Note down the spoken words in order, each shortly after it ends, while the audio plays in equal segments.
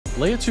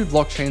Layer 2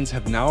 blockchains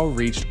have now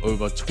reached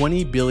over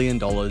 $20 billion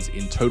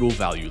in total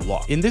value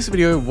locked. In this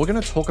video, we're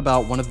going to talk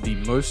about one of the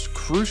most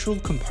crucial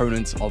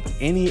components of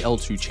any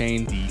L2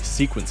 chain, the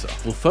sequencer.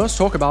 We'll first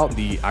talk about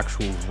the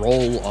actual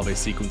role of a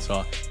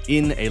sequencer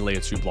in a Layer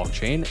 2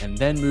 blockchain, and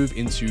then move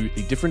into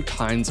the different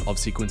kinds of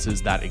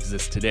sequencers that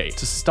exist today.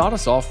 To start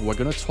us off, we're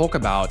going to talk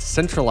about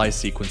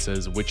centralized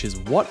sequencers, which is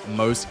what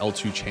most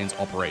L2 chains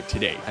operate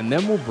today. And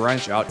then we'll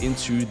branch out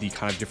into the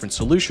kind of different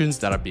solutions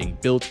that are being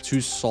built to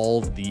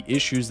solve the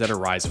issues that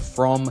arise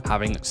from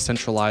having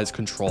centralized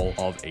control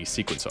of a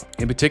sequencer.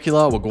 In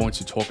particular, we're going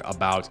to talk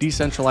about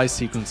decentralized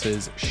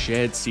sequencers,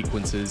 shared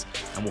sequencers,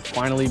 and we'll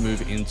finally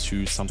move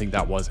into something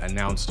that was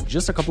announced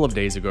just a couple of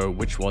days ago,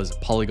 which was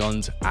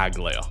Polygon's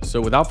AggLayer. So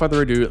without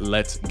further ado,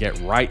 let's get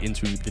right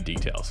into the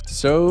details.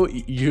 So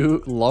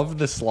you loved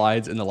the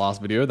slides in the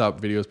last video. That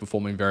video is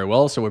performing very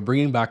well. So we're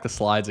bringing back the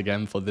slides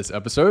again for this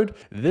episode.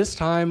 This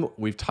time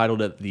we've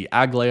titled it the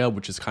AggLayer,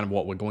 which is kind of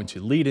what we're going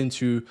to lead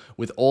into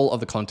with all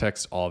of the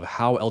context of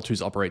how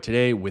L2s operate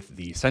today with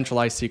the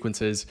centralized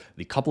sequencers,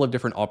 the couple of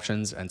different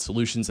options and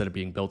solutions that are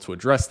being built to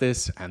address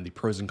this, and the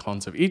pros and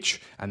cons of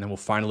each. And then we'll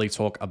finally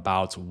talk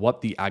about what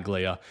the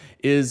AggLayer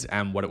is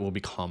and what it will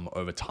become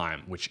over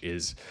time, which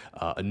is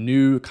a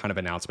new kind of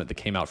announcement that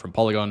came out from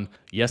Polygon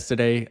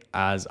yesterday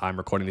as I'm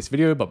recording this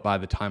video, but by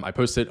the time I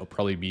post it, it'll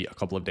probably be a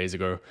couple of days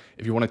ago.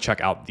 If you want to check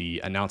out the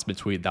announcement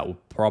tweet, that will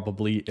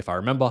probably, if I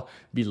remember,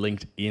 be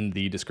linked in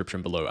the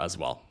description below as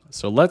well.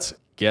 So let's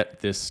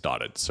get this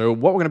started. So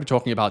what we're going to be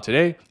talking about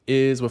today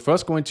is we're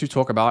first going to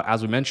talk about,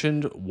 as we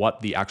mentioned, what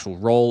the actual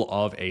role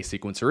of a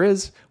sequencer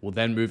is. We'll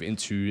then move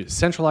into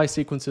centralized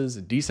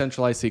sequencers,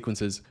 decentralized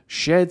sequencers,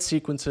 shared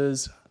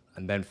sequencers,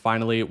 and then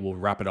finally, we'll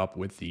wrap it up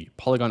with the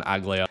Polygon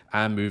AggLayer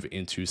and move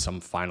into some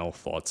final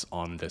thoughts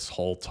on this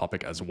whole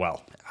topic as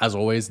well. As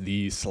always,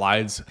 the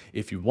slides,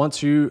 if you want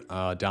to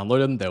download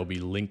them, they'll be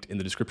linked in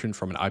the description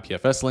from an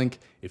IPFS link.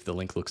 If the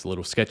link looks a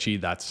little sketchy,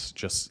 that's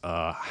just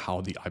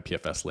how the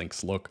IPFS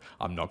links look.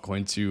 I'm not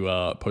going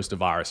to post a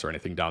virus or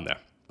anything down there,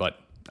 but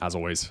as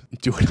always,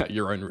 do it at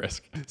your own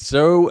risk.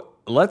 So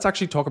let's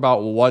actually talk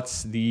about what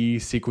the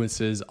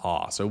sequencers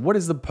are. So what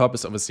is the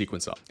purpose of a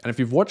sequencer? And if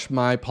you've watched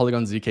my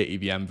Polygon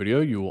ZK EVM video,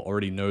 you will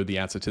already know the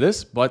answer to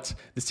this, but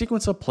the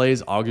sequencer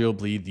plays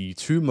arguably the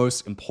two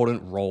most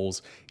important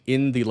roles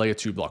in the Layer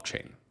 2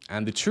 blockchain.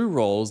 And the two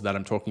roles that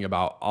I'm talking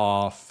about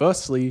are,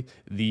 firstly,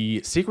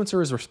 the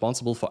sequencer is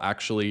responsible for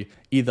actually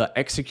either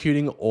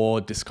executing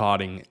or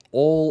discarding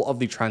all of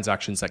the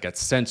transactions that get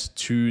sent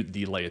to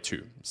the Layer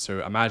 2.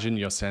 So imagine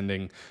you're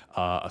sending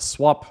a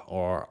swap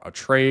or a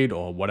trade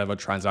or whatever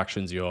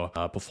transactions you're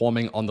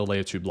performing on the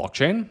Layer 2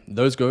 blockchain.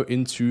 Those go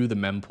into the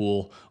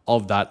mempool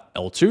of that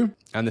L2.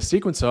 And the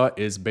sequencer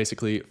is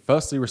basically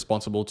firstly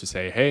responsible to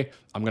say, hey,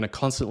 I'm going to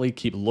constantly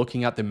keep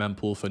looking at the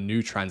mempool for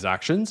new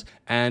transactions.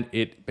 And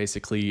it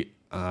basically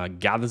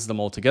gathers them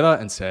all together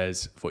and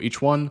says for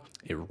each one,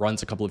 it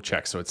runs a couple of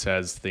checks. So it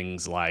says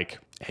things like,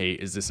 hey,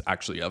 is this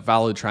actually a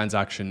valid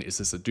transaction? Is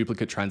this a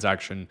duplicate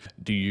transaction?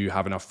 Do you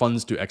have enough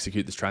funds to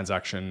execute this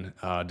transaction?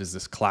 Does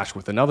this clash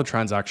with another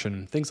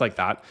transaction? Things like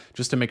that,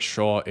 just to make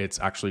sure it's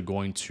actually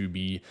going to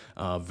be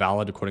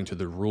valid according to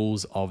the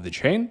rules of the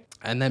chain.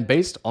 And then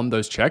based on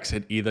those checks,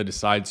 it either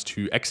decides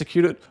to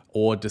execute it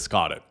or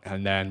discard it,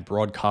 and then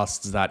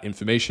broadcasts that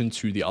information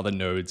to the other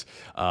nodes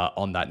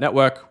on that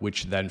network,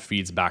 which then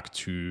feeds back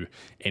to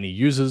any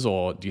users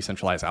or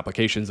decentralized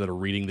applications that are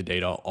reading the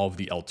data of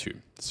the L2.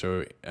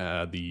 So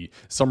the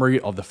summary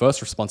of the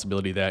first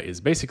responsibility there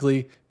is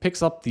basically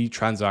picks up the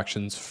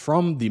transactions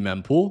from the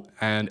mempool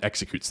and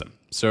executes them.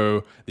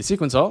 So the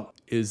sequencer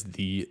is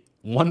the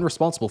one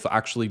responsible for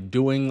actually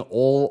doing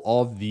all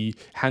of the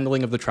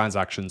handling of the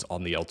transactions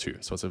on the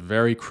L2. So it's a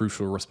very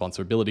crucial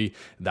responsibility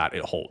that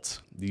it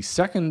holds. The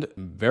second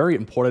very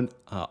important,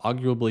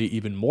 arguably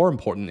even more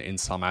important in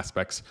some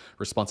aspects,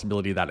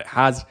 responsibility that it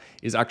has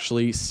is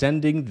actually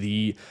sending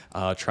the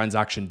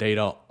transaction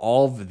data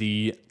of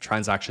the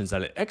transactions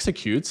that it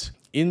executes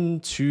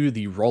into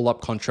the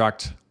rollup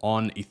contract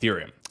on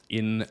Ethereum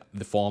in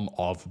the form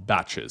of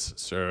batches.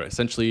 So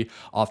essentially,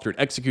 after it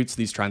executes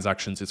these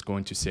transactions, it's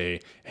going to say,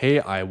 hey,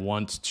 I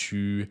want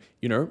to,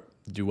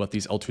 do what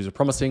these L2s are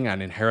promising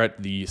and inherit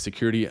the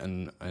security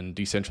and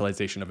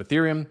decentralization of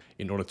Ethereum.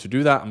 In order to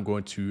do that, I'm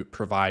going to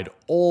provide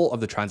all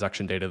of the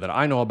transaction data that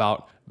I know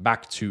about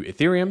back to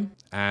Ethereum,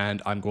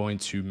 and I'm going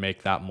to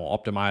make that more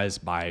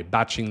optimized by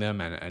batching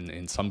them and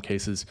in some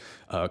cases,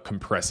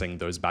 compressing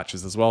those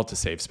batches as well to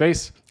save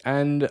space.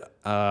 And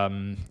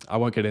I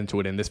won't get into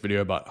it in this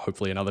video, but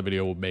hopefully another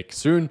video will make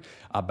soon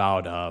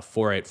about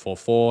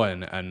 4844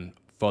 and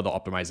further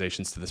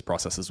optimizations to this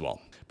process as well.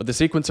 But the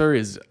sequencer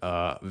is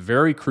a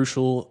very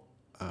crucial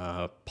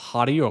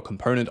party or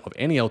component of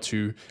any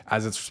L2,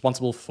 as it's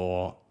responsible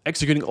for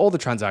executing all the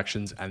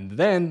transactions and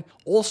then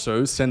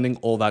also sending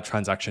all that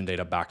transaction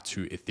data back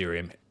to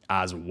Ethereum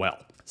as well.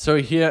 So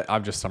here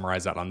I've just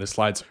summarized that on this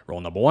slide. Role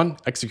number one,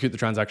 execute the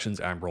transactions,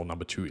 and role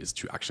number two is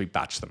to actually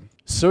batch them.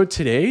 So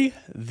today,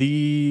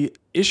 the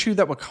issue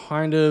that we're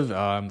kind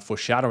of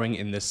foreshadowing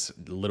in this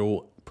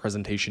little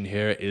presentation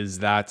here is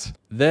that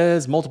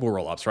there's multiple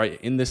rollups, right?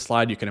 In this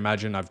slide, you can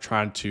imagine I've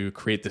tried to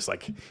create this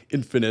like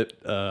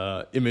infinite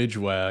image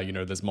where, you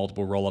know, there's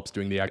multiple rollups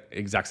doing the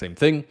exact same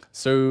thing.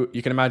 So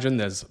you can imagine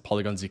there's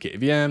Polygon ZK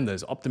EVM,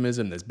 there's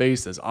Optimism, there's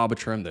Base, there's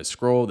Arbitrum, there's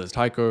Scroll, there's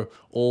Tycho,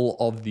 all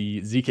of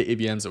the ZK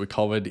EVMs that we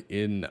covered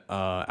in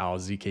our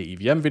ZK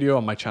EVM video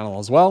on my channel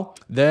as well.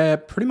 They're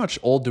pretty much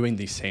all doing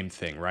the same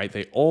thing, right?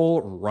 They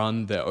all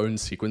run their own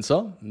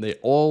sequencer. They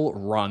all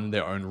run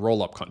their own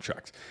rollup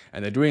contract,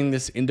 and they're doing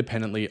this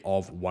independently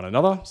of one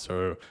another.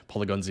 So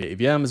Polygon ZK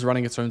EVM is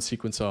running its own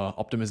sequencer,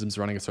 Optimism is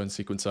running its own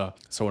sequencer,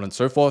 so on and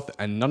so forth.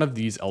 And none of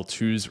these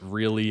L2s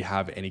really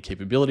have any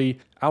capability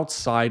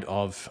outside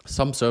of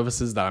some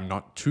services that I'm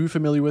not too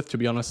familiar with, to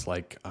be honest,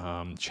 like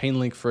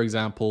Chainlink, for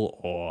example,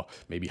 or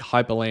maybe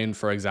Hyperlane,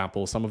 for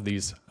example, some of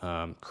these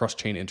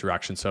cross-chain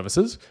interaction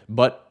services.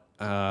 But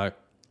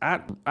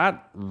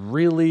at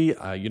really,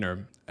 you know,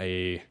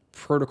 a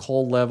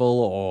protocol level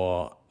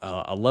or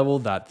a level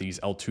that these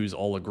L2s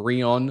all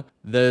agree on,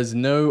 there's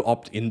no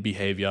opt-in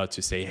behavior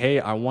to say, hey,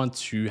 I want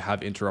to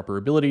have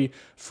interoperability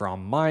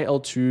from my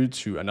L2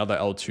 to another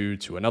L2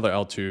 to another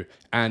L2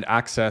 and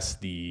access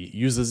the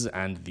users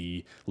and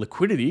the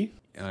liquidity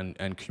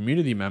and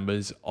community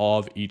members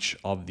of each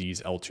of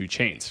these L2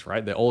 chains,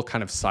 right? They're all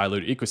kind of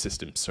siloed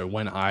ecosystems. So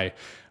when I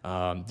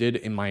did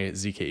in my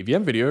ZK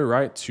EVM video,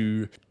 right,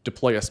 to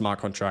deploy a smart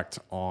contract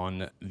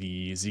on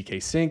the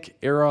ZK Sync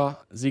era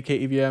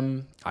ZK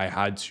EVM, I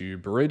had to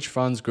bridge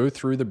funds, go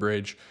through the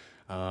bridge,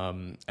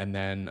 and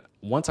then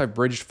once I've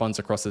bridged funds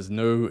across, there's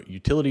no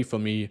utility for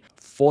me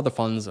for the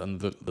funds and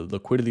the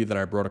liquidity that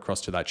I brought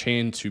across to that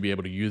chain to be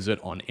able to use it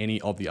on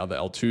any of the other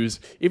L2s,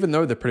 even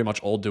though they're pretty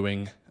much all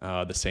doing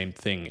the same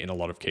thing in a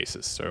lot of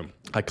cases. So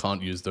I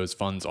can't use those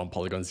funds on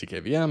Polygon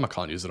ZK VM, I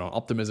can't use it on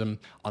Optimism,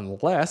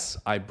 unless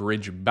I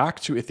bridge back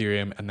to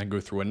Ethereum and then go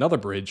through another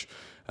bridge,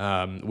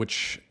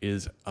 which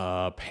is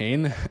a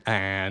pain,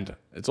 and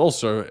it's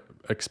also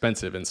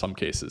expensive in some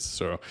cases.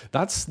 So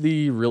that's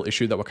the real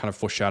issue that we're kind of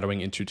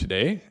foreshadowing into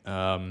today.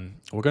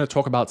 We're going to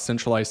talk about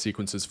centralized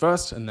sequences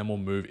first, and then we'll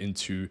move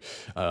into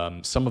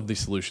some of the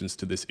solutions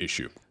to this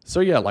issue. So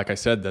yeah, like I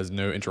said, there's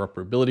no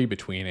interoperability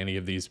between any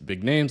of these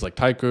big names like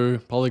Tycho,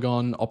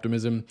 Polygon,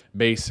 Optimism,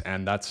 Base,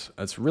 and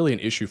that's really an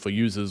issue for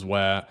users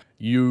where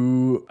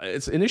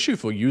it's an issue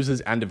for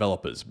users and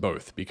developers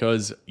both,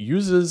 because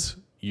users,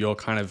 you're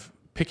kind of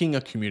picking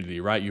a community,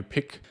 right? You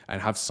pick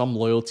and have some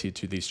loyalty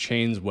to these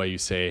chains where you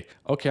say,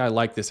 okay, I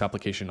like this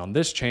application on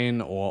this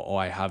chain, or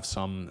I have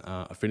some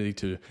affinity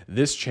to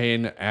this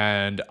chain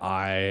and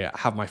I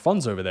have my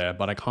funds over there,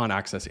 but I can't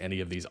access any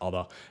of these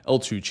other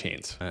L2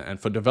 chains. And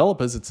for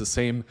developers, it's the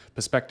same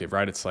perspective,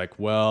 right? It's like,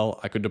 well,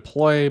 I could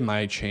deploy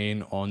my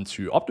chain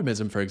onto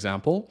Optimism, for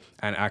example,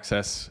 and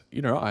access,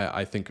 you know,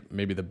 I think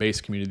maybe the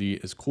Base community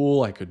is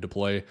cool. I could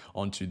deploy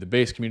onto the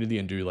Base community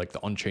and do like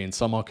the on-chain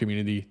summer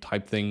community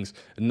type things.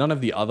 None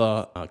of the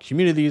other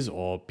communities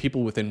or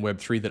people within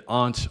Web3 that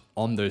aren't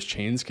on those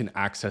chains can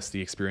access the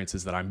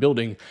experiences that I'm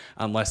building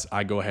unless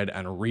I go ahead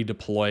and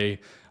redeploy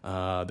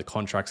the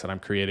contracts that I'm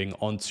creating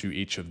onto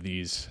each of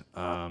these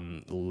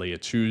layer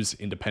 2s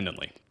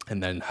independently,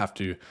 and then have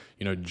to,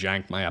 you know,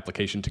 jank my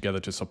application together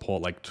to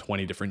support like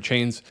 20 different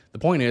chains. The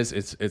point is,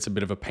 it's a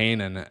bit of a pain,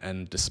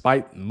 and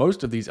despite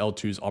most of these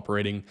L2s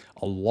operating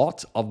a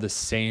lot of the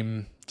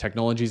same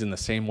technologies in the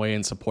same way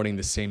and supporting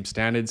the same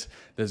standards,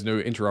 there's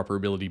no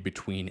interoperability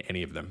between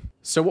any of them.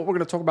 So what we're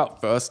going to talk about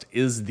first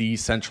is the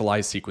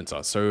centralized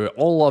sequencer. So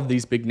all of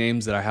these big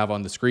names that I have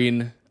on the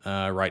screen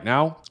right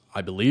now,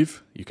 I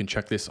believe, you can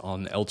check this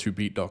on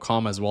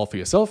l2beat.com as well for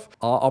yourself,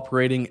 are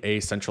operating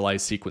a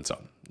centralized sequencer.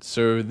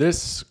 So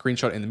this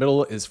screenshot in the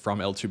middle is from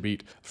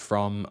L2Beat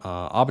from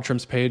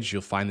Arbitrum's page.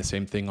 You'll find the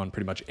same thing on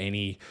pretty much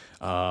any,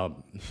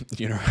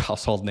 you know,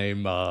 household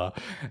name,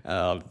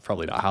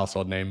 probably not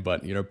household name,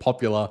 but, you know,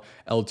 popular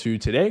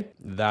L2 today,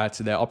 that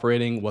they're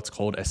operating what's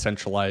called a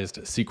centralized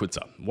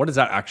sequencer. What does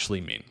that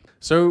actually mean?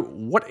 So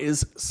what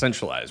is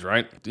centralized,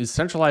 right? Is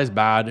centralized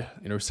bad?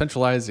 You know,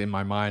 centralized in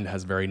my mind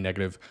has very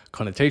negative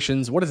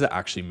connotations. What does it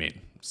actually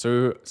mean?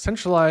 So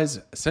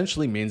centralized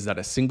essentially means that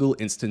a single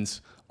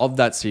instance of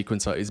that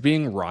sequencer is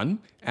being run,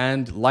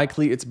 and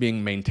likely it's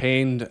being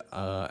maintained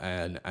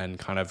and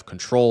kind of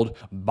controlled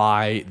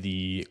by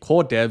the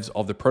core devs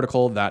of the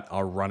protocol that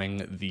are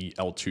running the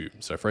L2.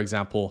 So for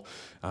example,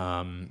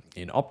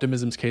 in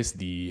Optimism's case,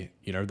 the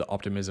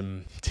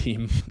Optimism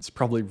team is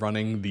probably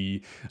running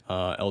the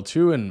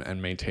L2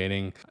 and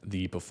maintaining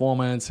the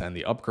performance and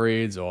the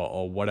upgrades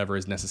or whatever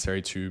is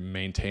necessary to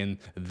maintain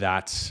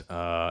that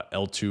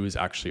L2 is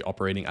actually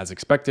operating as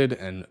expected,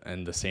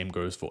 and the same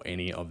goes for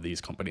any of these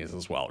companies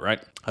as well,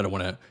 right? I don't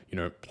want to, you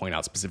know, point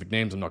out specific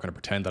names. I'm not going to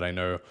pretend that I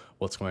know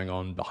what's going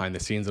on behind the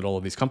scenes at all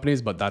of these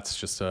companies, but that's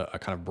just a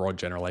kind of broad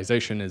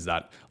generalization, is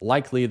that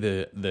likely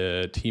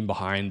the team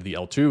behind the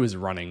L2 is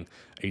running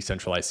a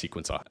centralized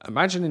sequencer.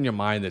 Imagine in your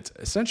mind that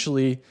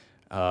essentially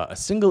a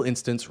single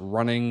instance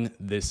running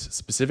this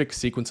specific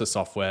sequencer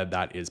software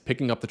that is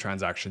picking up the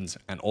transactions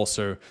and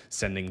also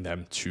sending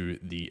them to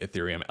the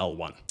Ethereum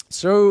L1.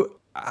 So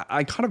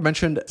I kind of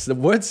mentioned the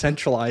word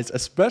centralized,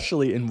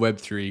 especially in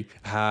Web3,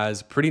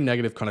 has pretty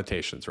negative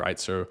connotations, right?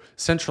 So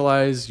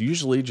centralized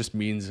usually just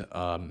means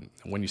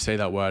when you say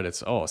that word,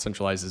 it's, oh,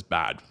 centralized is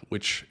bad,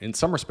 which in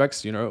some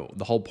respects,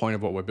 the whole point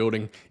of what we're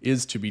building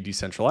is to be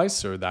decentralized.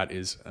 So that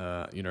is,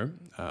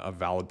 a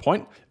valid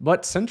point.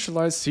 But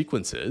centralized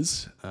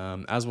sequences,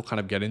 as we'll kind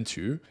of get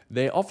into,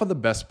 they offer the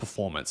best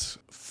performance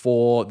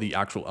for the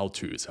actual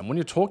L2s. And when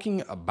you're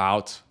talking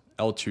about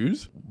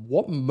L2s,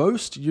 what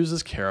most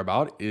users care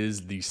about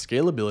is the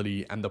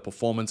scalability and the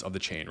performance of the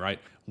chain, right?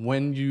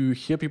 When you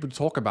hear people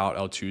talk about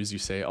L2s, you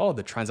say, oh,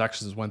 the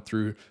transactions went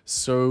through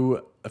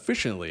so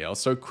efficiently or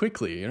so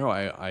quickly.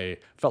 I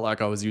felt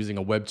like I was using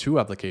a Web 2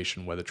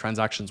 application where the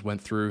transactions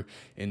went through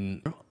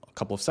in a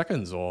couple of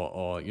seconds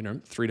or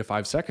 3 to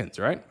 5 seconds,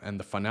 right? And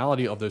the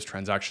finality of those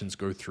transactions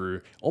go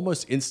through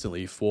almost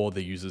instantly for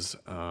the users,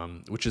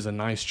 which is a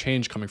nice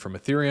change coming from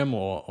Ethereum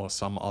or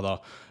some other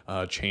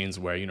chains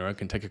where, it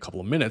can take a couple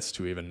of minutes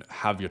to even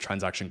have your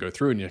transaction go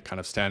through and you're kind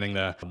of standing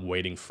there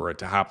waiting for it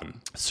to happen.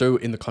 So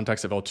in the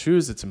context of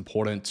L2s, it's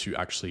important to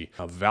actually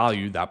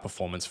value that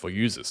performance for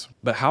users.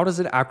 But how does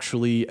it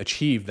actually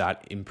achieve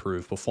that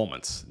improved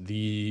performance?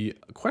 The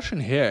question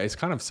here is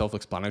kind of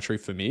self-explanatory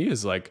for me,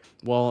 is like,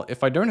 well,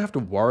 if I don't have to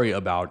worry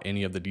about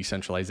any of the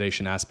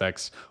decentralization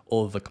aspects,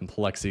 all of the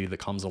complexity that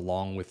comes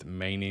along with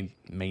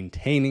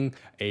maintaining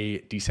a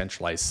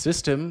decentralized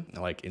system,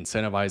 like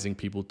incentivizing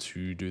people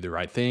to do the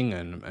right thing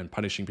and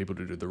punishing people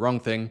to do the wrong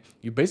thing,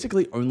 you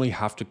basically only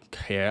have to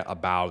care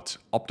about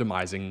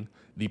optimizing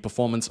the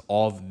performance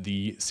of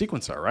the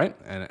sequencer, right?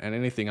 And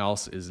anything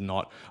else is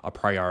not a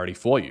priority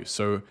for you.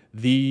 So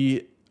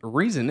the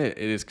reason it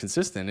is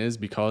consistent is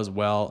because,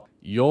 well,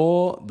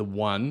 you're the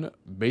one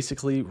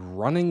basically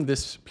running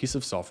this piece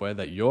of software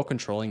that you're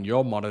controlling,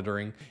 you're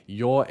monitoring,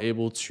 you're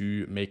able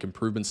to make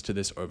improvements to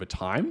this over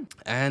time.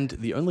 And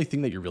the only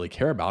thing that you really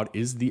care about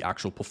is the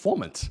actual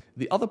performance.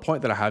 The other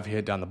point that I have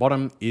here down the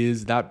bottom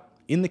is that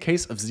in the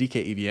case of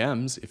ZK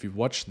EVMs, if you've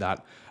watched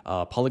that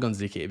Polygon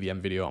ZK EVM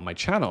video on my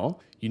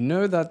channel, you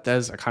know that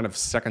there's a kind of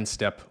second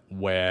step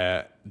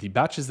where the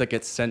batches that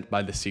get sent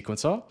by the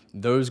sequencer,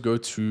 those go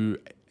to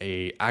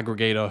a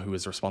aggregator who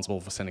is responsible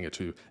for sending it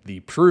to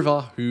the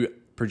prover, who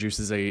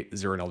produces a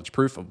zero knowledge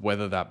proof of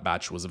whether that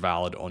batch was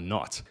valid or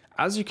not.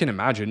 As you can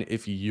imagine,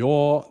 if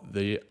you're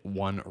the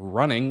one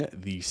running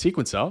the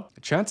sequencer,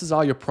 chances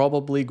are you're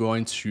probably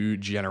going to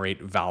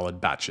generate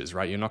valid batches,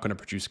 right? You're not going to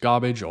produce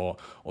garbage or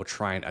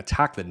try and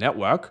attack the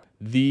network.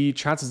 The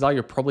chances are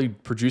you're probably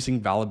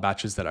producing valid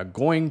batches that are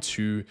going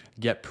to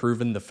get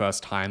proven the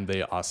first time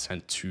they are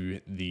sent to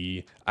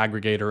the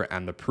aggregator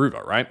and the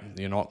prover, right?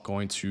 You're not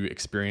going to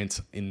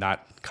experience in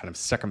that kind of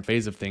second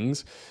phase of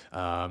things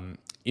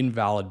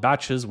invalid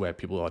batches where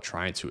people are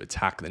trying to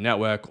attack the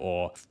network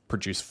or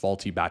produce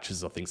faulty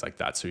batches or things like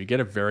that. So you get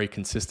a very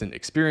consistent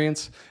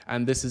experience.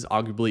 And this is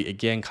arguably,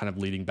 again, kind of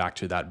leading back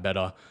to that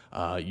better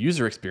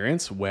user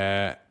experience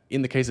where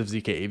in the case of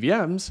ZK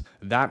AVMs,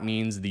 that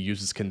means the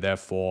users can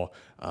therefore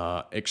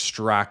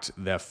extract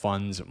their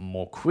funds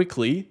more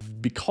quickly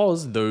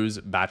because those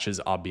batches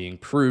are being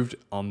proved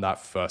on that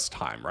first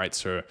time, right?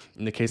 So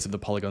in the case of the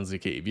Polygon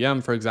ZK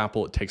AVM, for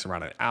example, it takes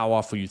around an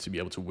hour for you to be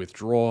able to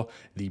withdraw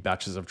the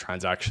batches of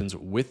transactions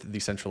with the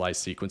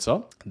centralized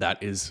sequencer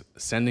that is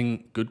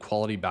sending good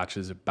quality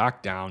batches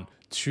back down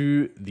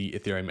to the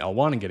Ethereum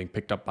L1 and getting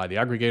picked up by the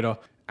aggregator.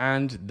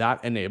 And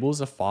that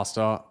enables a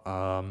faster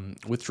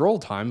withdrawal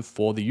time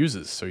for the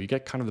users. So you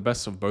get kind of the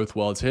best of both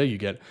worlds here. You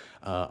get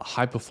a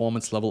high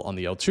performance level on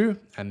the L2.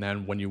 And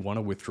then when you want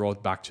to withdraw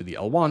it back to the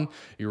L1,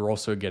 you're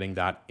also getting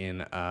that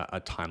in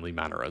a timely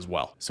manner as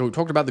well. So we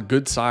talked about the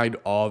good side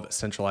of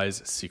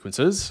centralized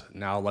sequences.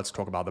 Now let's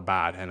talk about the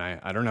bad. And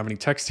I don't have any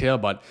text here,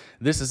 but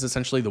this is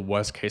essentially the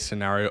worst case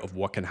scenario of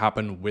what can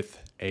happen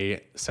with a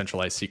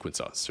centralized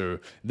sequencer. So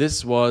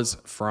this was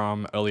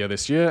from earlier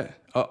last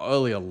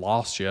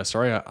year,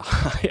 sorry,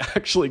 I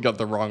actually got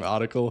the wrong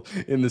article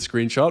in the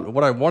screenshot.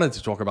 What I wanted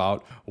to talk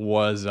about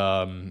was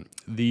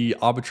the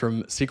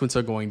Arbitrum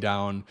sequencer going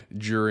down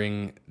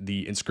during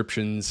the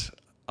inscriptions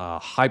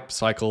hype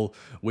cycle,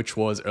 which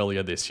was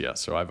earlier this year.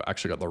 So I've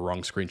actually got the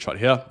wrong screenshot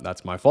here.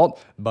 That's my fault.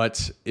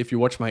 But if you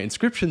watch my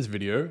inscriptions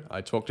video,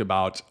 I talked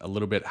about a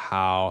little bit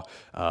how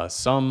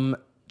some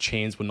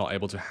chains were not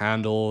able to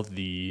handle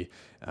the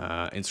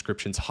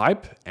inscriptions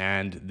hype,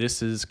 and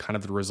this is kind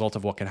of the result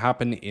of what can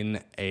happen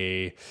in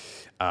a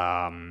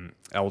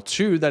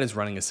L2 that is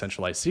running a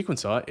centralized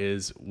sequencer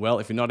is, well,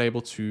 if you're not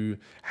able to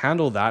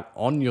handle that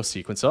on your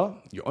sequencer,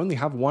 you only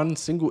have one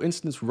single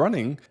instance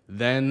running,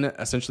 then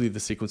essentially the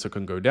sequencer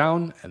can go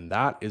down, and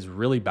that is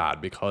really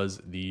bad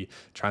because the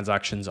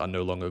transactions are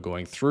no longer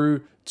going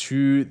through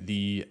to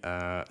the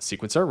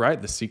sequencer, right?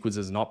 The sequencer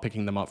is not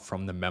picking them up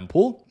from the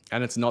mempool,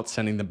 and it's not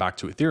sending them back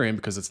to Ethereum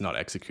because it's not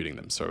executing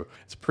them. So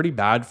it's pretty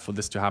bad for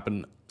this to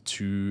happen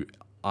to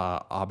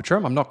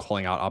Arbitrum. I'm not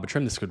calling out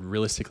Arbitrum. This could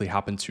realistically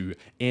happen to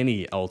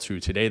any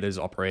L2 today that is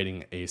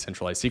operating a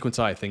centralized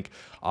sequencer. I think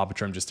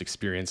Arbitrum just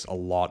experienced a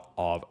lot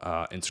of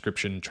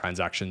inscription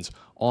transactions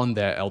on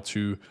their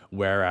L2,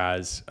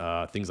 whereas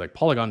things like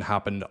Polygon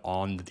happened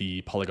on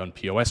the Polygon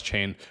POS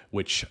chain,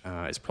 which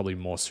is probably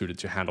more suited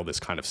to handle this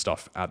kind of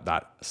stuff at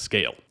that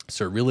scale.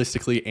 So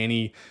realistically,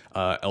 any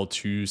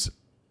L2's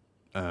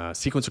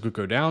sequencer could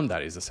go down.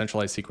 That is a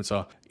centralized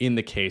sequencer. In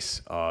the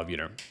case of,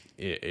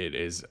 it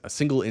is a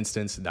single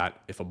instance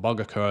that if a bug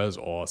occurs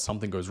or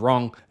something goes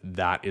wrong,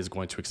 that is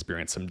going to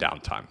experience some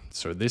downtime.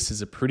 So this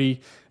is a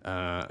pretty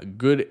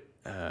good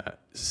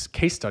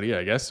case study,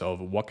 I guess, of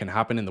what can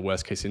happen in the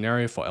worst case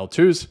scenario for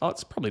L2s. Oh,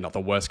 it's probably not the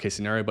worst case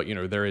scenario, but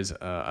there is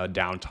a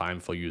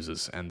downtime for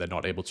users and they're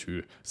not able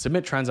to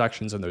submit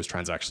transactions, and those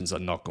transactions are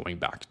not going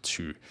back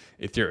to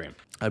Ethereum.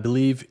 I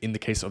believe in the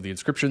case of the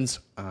inscriptions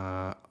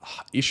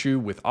issue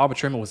with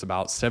Arbitrum, it was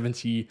about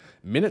 70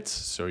 minutes.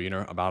 So,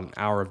 about an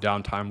hour of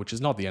downtime, which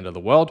is not the end of the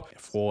world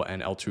for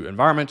an L2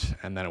 environment.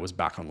 And then it was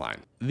back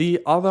online. The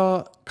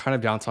other kind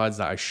of downsides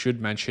that I should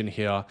mention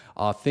here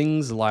are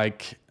things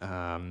like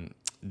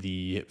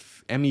the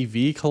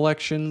MEV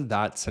collection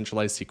that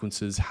centralized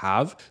sequencers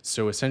have.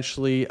 So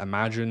essentially,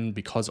 imagine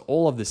because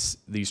all of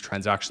these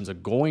transactions are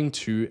going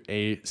to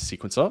a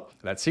sequencer,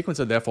 that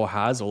sequencer therefore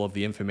has all of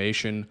the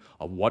information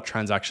of what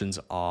transactions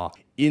are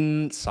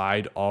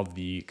inside of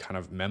the kind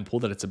of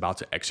mempool that it's about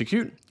to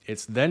execute.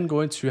 It's then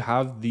going to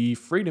have the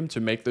freedom to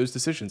make those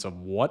decisions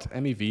of what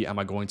MEV am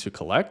I going to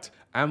collect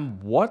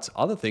and what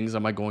other things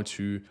am I going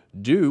to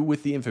do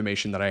with the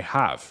information that I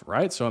have,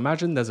 right? So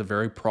imagine there's a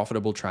very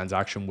profitable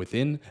transaction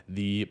within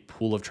the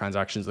pool of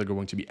transactions that are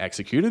going to be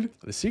executed.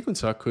 The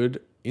sequencer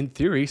could, in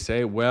theory,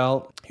 say,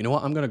 well, you know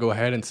what, I'm going to go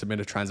ahead and submit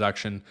a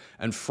transaction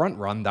and front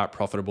run that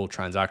profitable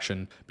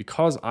transaction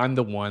because I'm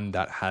the one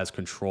that has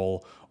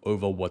control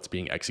over what's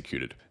being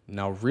executed.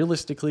 Now,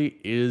 realistically,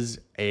 is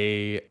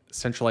a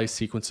centralized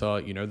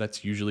sequencer,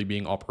 that's usually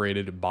being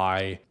operated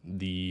by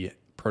the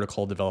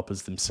protocol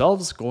developers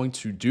themselves going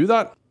to do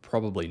that?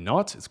 Probably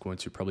not. It's going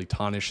to probably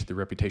tarnish the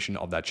reputation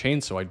of that chain.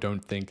 So I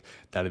don't think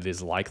that it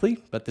is likely,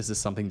 but this is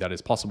something that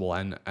is possible.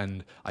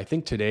 And I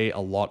think today a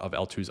lot of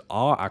L2s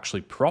are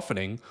actually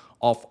profiting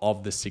off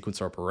of this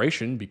sequencer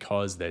operation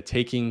because they're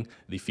taking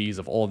the fees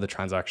of all of the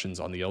transactions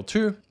on the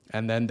L2,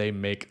 and then they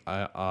make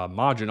a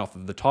margin off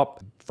of the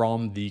top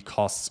from the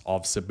costs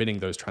of submitting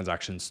those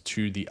transactions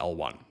to the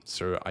L1.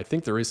 So I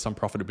think there is some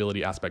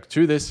profitability aspect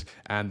to this,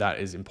 and that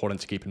is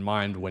important to keep in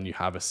mind when you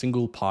have a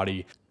single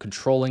party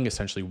controlling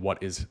essentially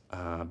what is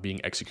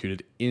being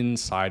executed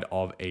inside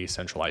of a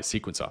centralized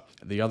sequencer.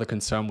 The other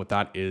concern with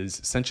that is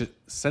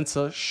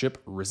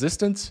censorship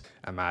resistance.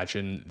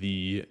 Imagine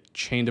the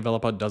chain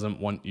developer doesn't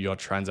want your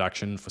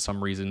transaction for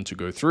some reason to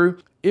go through.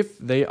 If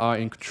they are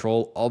in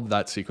control of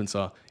that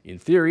sequencer, in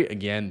theory,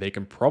 again, they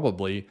can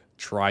probably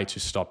try to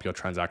stop your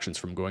transactions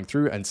from going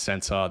through and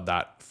censor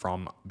that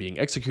from being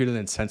executed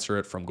and censor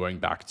it from going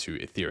back to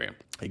Ethereum.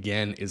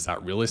 Again, is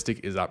that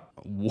realistic? Is that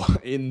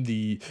in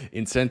the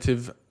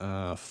incentive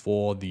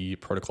for the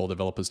protocol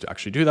developers to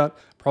actually do that?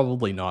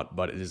 Probably not,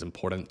 but it is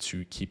important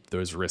to keep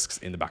those risks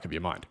in the back of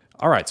your mind.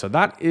 All right, so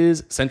that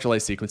is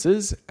centralized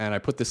sequences. And I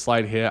put this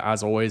slide here,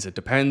 as always, it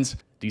depends.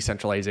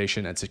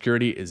 Decentralization and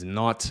security is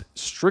not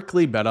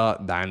strictly better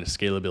than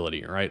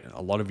scalability, right?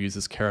 A lot of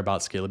users care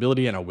about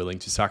scalability and are willing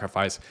to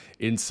sacrifice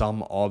in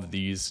some of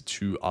these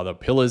two other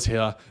pillars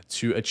here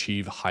to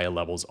achieve higher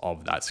levels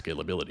of that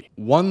scalability.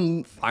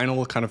 One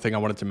final kind of thing I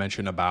wanted to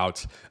mention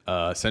about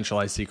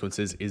centralized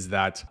sequences is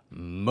that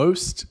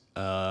most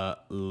layer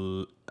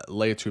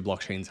 2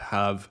 blockchains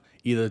have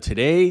either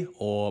today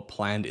or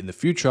planned in the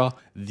future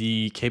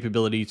the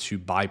capability to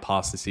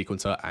bypass the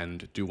sequencer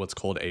and do what's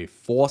called a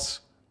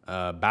force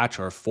batch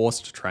or a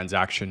forced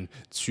transaction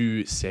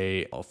to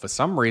say, or for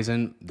some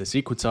reason, the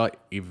sequencer,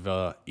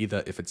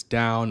 either if it's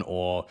down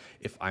or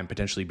if I'm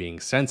potentially being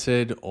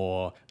censored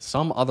or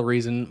some other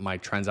reason, my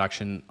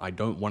transaction, I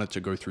don't want it to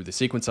go through the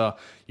sequencer,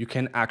 you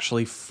can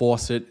actually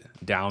force it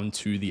down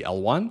to the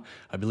L1.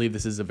 I believe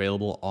this is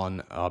available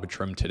on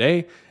Arbitrum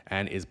today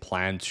and is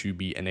planned to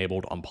be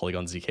enabled on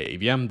Polygon ZK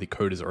EVM. The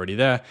code is already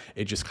there.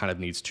 It just kind of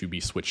needs to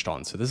be switched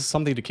on. So this is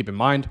something to keep in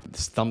mind. If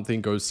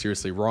something goes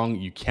seriously wrong,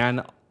 you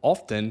can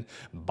often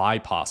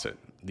bypass it.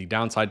 The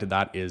downside to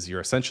that is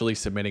you're essentially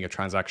submitting a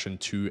transaction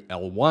to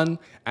L1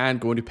 and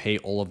going to pay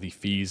all of the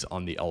fees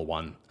on the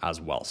L1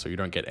 as well. So you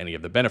don't get any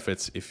of the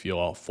benefits if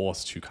you're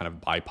forced to kind of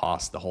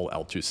bypass the whole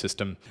L2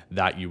 system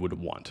that you would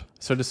want.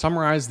 So to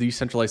summarize the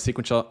centralized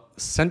sequencer,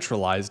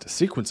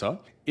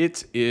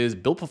 it is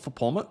built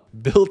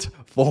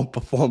for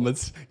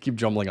performance. Keep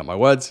jumbling up my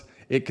words.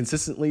 It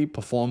consistently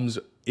performs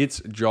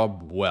its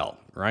job well,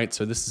 right?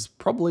 So this is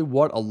probably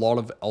what a lot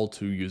of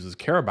L2 users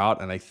care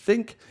about, and I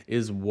think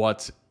is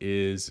what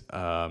is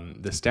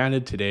the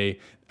standard today.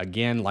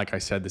 Again, like I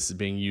said, this is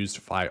being used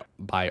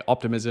by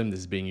Optimism,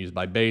 this is being used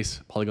by Base,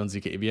 Polygon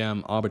ZK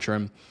EVM,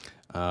 Arbitrum.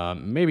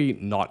 Maybe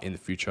not in the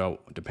future,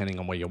 depending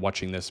on where you're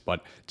watching this,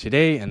 but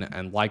today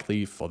and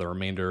likely for the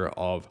remainder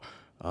of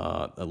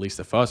at least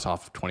the first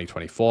half of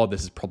 2024,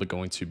 this is probably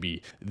going to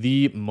be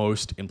the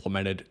most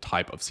implemented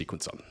type of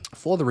sequencer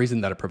for the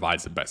reason that it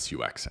provides the best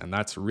UX. And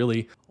that's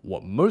really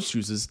what most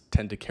users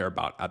tend to care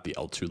about at the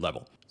L2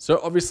 level. So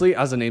obviously,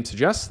 as the name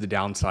suggests, the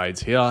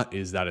downsides here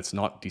is that it's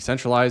not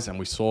decentralized, and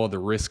we saw the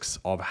risks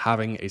of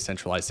having a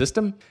centralized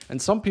system.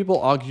 And some people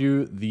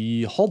argue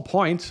the whole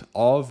point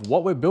of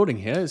what we're building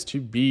here is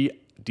to be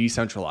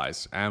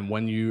decentralized. And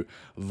when you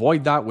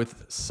void that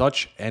with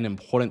such an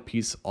important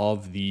piece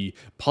of the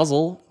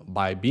puzzle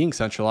by being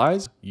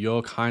centralized,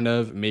 you're kind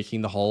of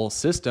making the whole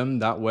system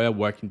that we're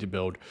working to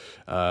build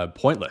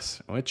pointless,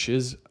 which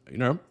is,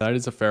 that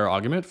is a fair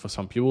argument for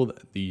some people.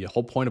 The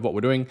whole point of what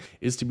we're doing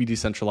is to be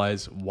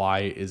decentralized. Why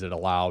is it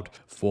allowed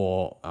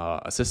for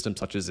a system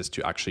such as this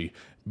to actually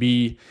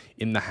be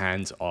in the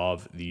hands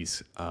of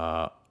these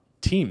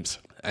teams?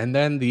 And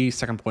then the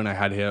second point I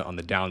had here on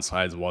the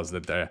downsides was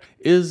that there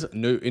is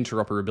no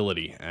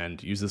interoperability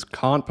and users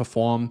can't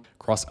perform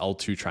cross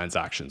L2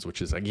 transactions,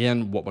 which is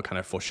again what we're kind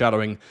of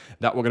foreshadowing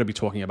that we're going to be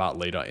talking about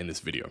later in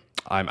this video.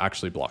 I'm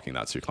actually blocking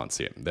that so you can't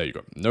see it. There you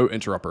go. No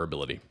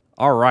interoperability.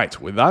 All right,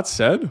 with that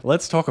said,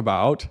 let's talk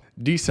about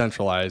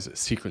decentralized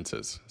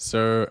sequences.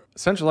 So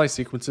centralized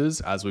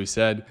sequences, as we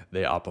said,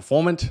 they are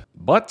performant,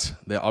 but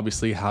they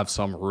obviously have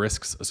some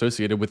risks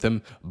associated with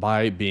them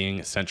by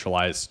being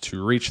centralized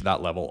to reach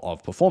that level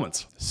of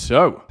performance.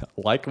 So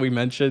like we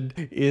mentioned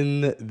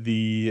in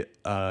the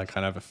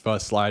kind of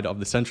first slide of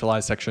the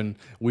centralized section,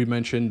 we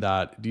mentioned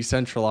that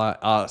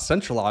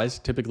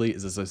centralized typically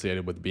is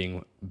associated with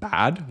being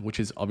bad, which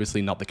is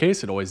obviously not the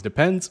case. It always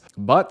depends,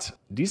 but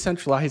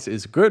decentralized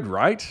is good,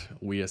 right?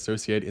 We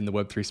associate in the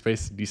Web3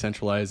 space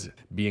decentralized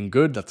being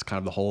good. That's kind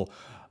of the whole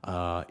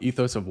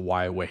ethos of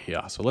why we're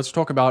here. So let's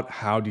talk about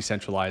how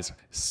decentralized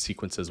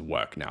sequences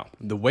work now.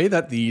 The way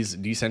that these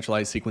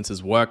decentralized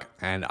sequences work,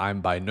 and I'm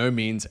by no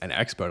means an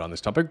expert on this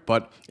topic,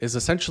 but is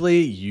essentially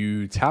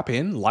you tap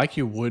in like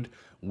you would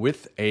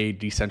with a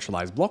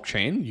decentralized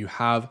blockchain. You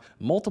have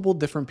multiple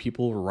different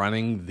people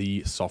running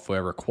the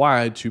software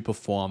required to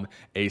perform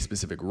a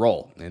specific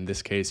role. In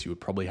this case, you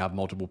would probably have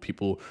multiple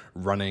people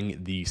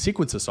running the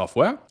sequencer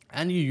software,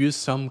 and you use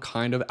some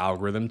kind of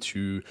algorithm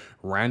to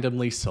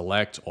randomly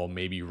select or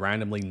maybe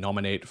randomly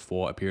nominate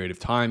for a period of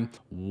time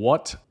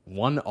what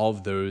one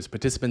of those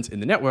participants in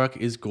the network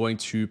is going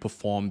to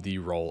perform the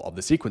role of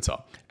the sequencer.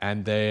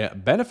 And the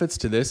benefits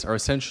to this are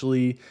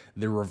essentially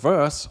the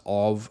reverse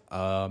of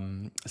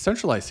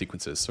centralized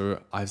sequences.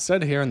 So I've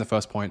said here in the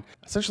first point,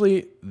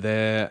 essentially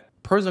the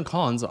pros and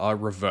cons are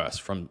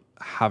reversed from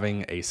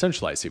having a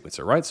centralized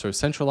sequencer, right? So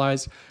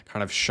centralized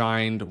kind of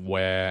shined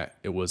where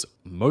it was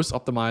most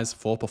optimized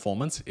for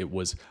performance. It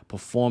was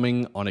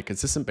performing on a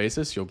consistent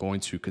basis. You're going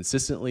to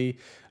consistently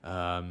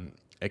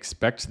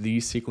expect the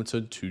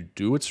sequencer to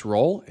do its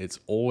role. It's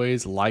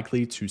always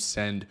likely to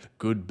send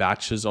good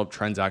batches of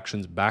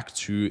transactions back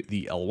to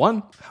the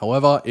L1.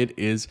 However, it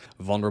is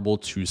vulnerable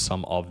to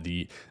some of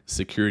the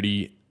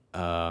security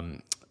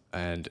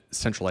and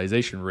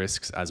centralization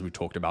risks, as we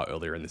talked about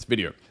earlier in this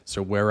video.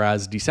 So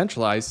whereas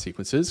decentralized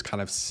sequences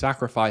kind of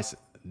sacrifice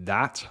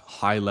that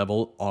high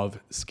level of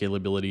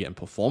scalability and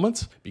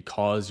performance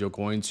because you're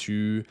going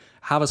to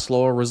have a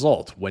slower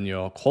result when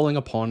you're calling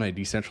upon a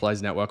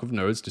decentralized network of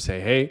nodes to say,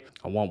 hey,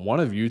 I want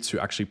one of you to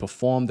actually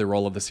perform the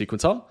role of the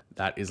sequencer.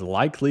 That is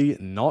likely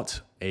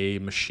not a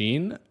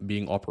machine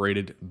being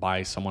operated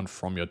by someone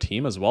from your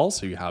team as well.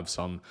 So you have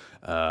some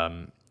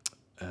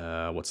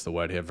what's the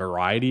word here?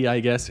 Variety, I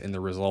guess, in the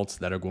results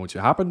that are going to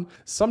happen.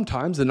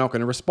 Sometimes they're not going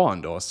to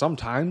respond, or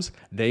sometimes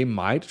they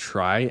might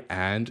try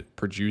and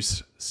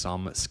produce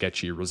some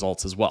sketchy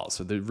results as well.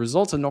 So the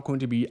results are not going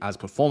to be as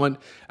performant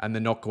and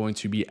they're not going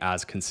to be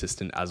as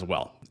consistent as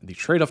well. The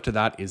trade-off to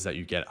that is that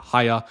you get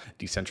higher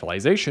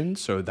decentralization,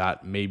 so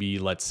that maybe,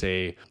 let's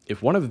say,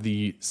 if one of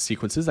the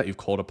sequences that you've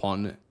called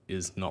upon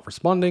is not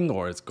responding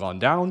or it's gone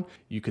down,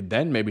 you could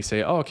then maybe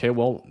say, oh, okay,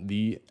 well,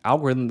 the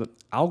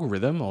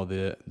algorithm or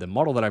the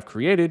model that I've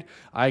created,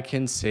 I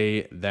can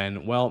say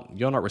then, well,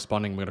 you're not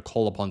responding. I'm going to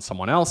call upon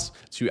someone else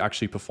to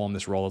actually perform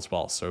this role as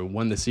well. So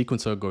when the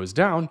sequencer goes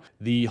down,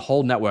 the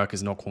whole network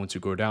is not going to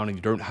go down and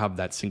you don't have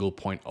that single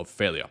point of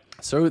failure.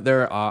 So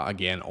there are,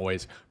 again,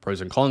 always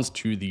pros and cons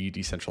to the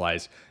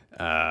decentralized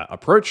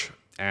approach.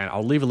 And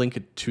I'll leave a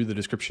link to the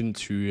description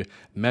to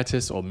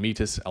Metis or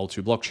Metis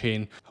L2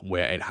 blockchain,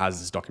 where it has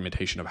this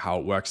documentation of how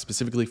it works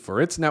specifically for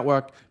its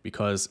network,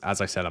 because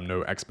as I said, I'm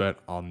no expert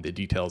on the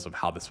details of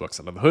how this works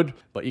under the hood,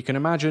 but you can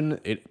imagine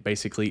it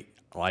basically,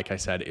 like I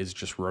said, is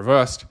just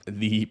reversed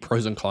the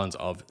pros and cons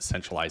of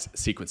centralized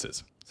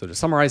sequences. So to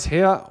summarize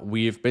here,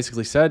 we've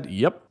basically said,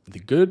 yep, the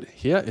good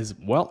here is,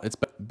 well, it's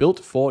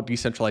built for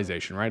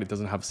decentralization, right? It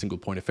doesn't have a single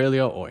point of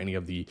failure or any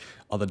of the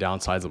other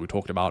downsides that we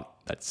talked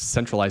about that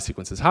centralized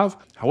sequences have.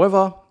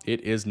 However,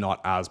 it is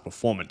not as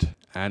performant.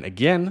 And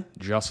again,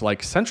 just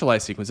like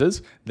centralized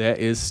sequences, there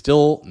is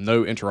still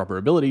no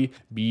interoperability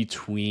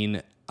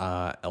between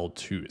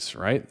L2s,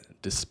 right?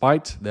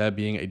 despite there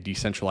being a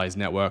decentralized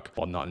network,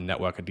 well, not a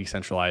network, a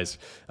decentralized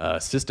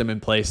system in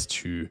place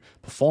to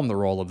perform the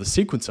role of the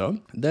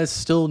sequencer, there's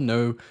still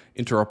no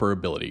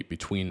interoperability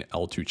between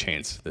L2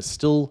 chains. There's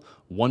still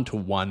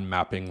one-to-one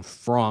mapping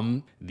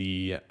from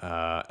the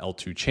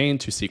L2 chain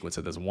to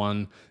sequencer. There's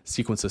one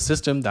sequencer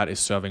system that is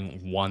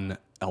serving one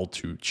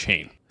L2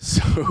 chain.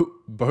 So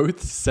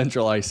both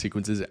centralized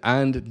sequencers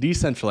and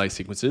decentralized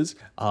sequencers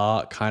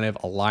are kind of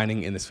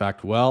aligning in this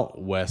fact, well,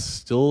 we're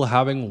still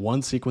having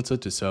one sequencer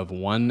to serve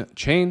one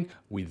chain.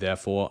 We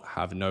therefore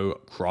have no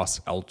cross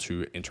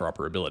L2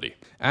 interoperability.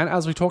 And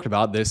as we talked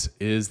about, this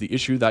is the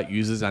issue that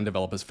users and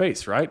developers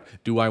face, right?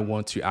 Do I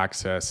want to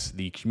access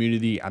the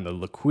community and the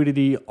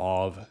liquidity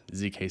of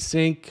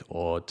zkSync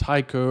or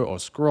Tycho or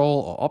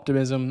Scroll or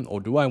Optimism, or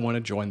do I want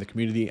to join the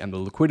community and the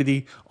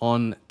liquidity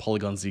on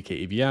Polygon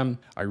zk EVM?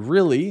 I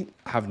really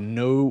have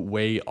no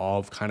way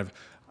of kind of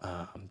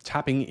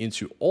tapping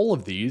into all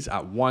of these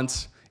at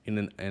once in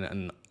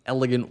an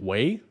elegant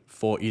way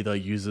for either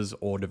users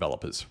or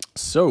developers.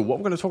 So what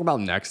we're going to talk about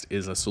next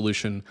is a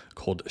solution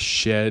called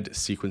shared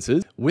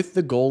sequences, with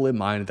the goal in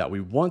mind that we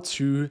want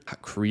to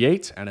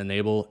create and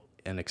enable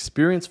an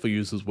experience for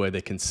users where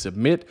they can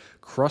submit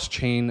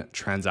cross-chain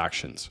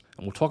transactions.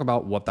 And we'll talk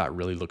about what that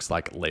really looks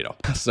like later.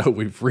 So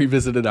we've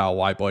revisited our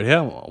whiteboard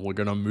here. We're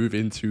going to move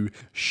into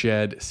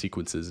shared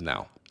sequences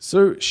now.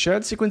 So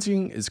shared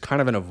sequencing is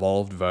kind of an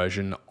evolved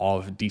version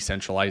of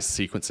decentralized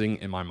sequencing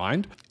in my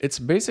mind. It's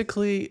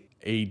basically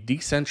a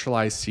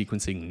decentralized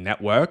sequencing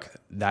network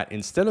that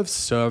instead of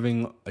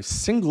serving a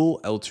single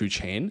L2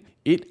 chain,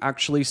 it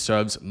actually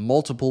serves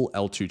multiple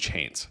L2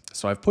 chains.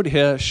 So I've put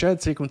here,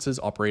 shared sequences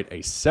operate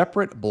a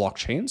separate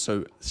blockchain.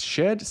 So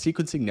shared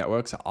sequencing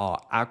networks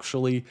are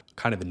actually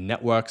kind of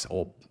networks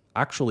or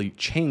actually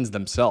chains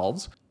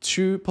themselves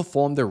to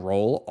perform the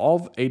role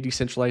of a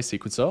decentralized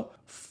sequencer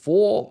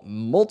for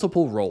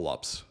multiple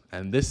rollups.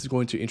 And this is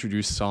going to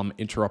introduce some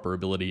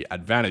interoperability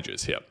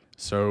advantages here.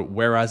 So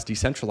whereas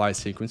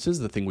decentralized sequences,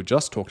 the thing we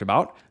just talked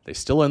about, they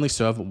still only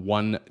serve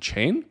one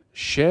chain.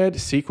 Shared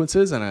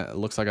sequences, and it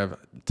looks like I've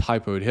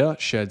typoed here,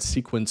 shared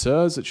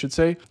sequencers, it should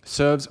say,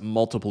 serves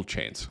multiple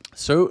chains.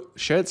 So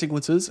shared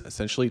sequences,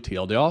 essentially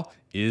TLDR,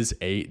 is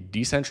a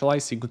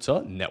decentralized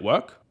sequencer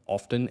network.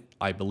 Often,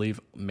 I believe,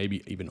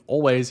 maybe even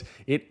always,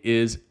 it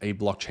is a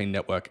blockchain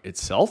network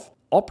itself,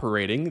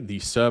 operating the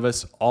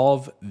service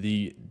of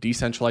the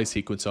decentralized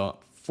sequencer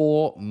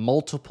for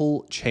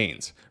multiple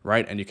chains,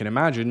 right? And you can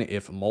imagine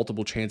if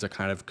multiple chains are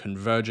kind of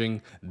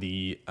converging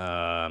the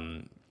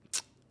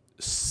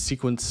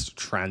sequence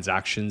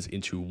transactions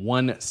into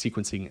one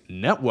sequencing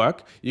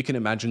network, you can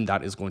imagine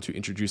that is going to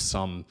introduce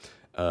some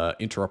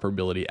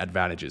interoperability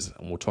advantages.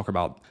 And we'll talk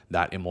about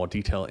that in more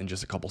detail in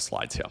just a couple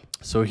slides here.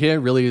 So here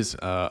really is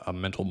a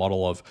mental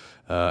model of,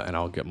 and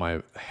I'll get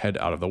my head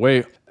out of the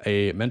way,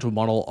 a mental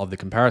model of the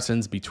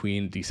comparisons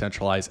between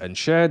decentralized and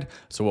shared.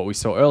 So what we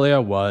saw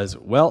earlier was,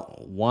 well,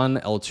 one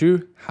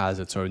L2 has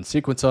its own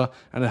sequencer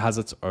and it has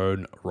its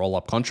own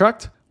rollup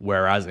contract.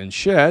 Whereas in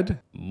shared,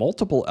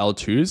 multiple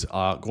L2s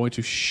are going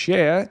to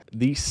share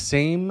the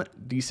same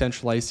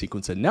decentralized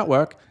sequencer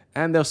network,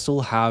 and they'll still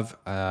have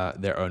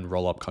their own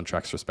rollup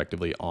contracts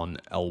respectively on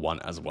L1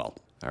 as well.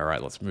 All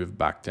right, let's move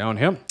back down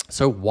here.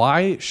 So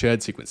why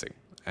shared sequencing?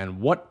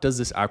 And what does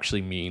this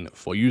actually mean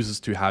for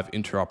users to have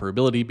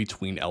interoperability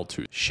between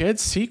L2? Shared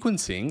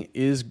sequencing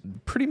is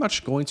pretty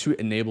much going to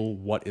enable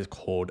what is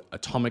called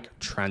atomic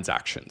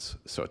transactions.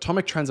 So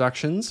atomic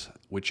transactions,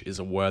 which is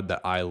a word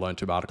that I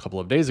learned about a couple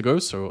of days ago.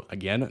 So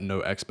again, no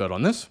expert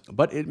on this,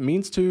 but it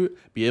means to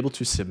be able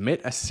to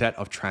submit a set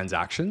of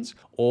transactions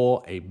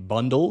or a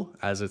bundle,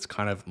 as it's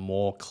kind of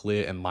more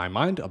clear in my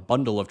mind, a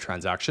bundle of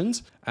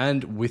transactions.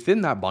 And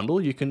within that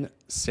bundle, you can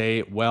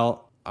say,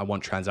 well, I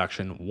want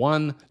transaction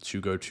 1 to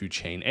go to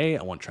chain A.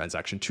 I want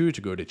transaction 2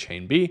 to go to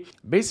chain B.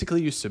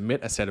 Basically, you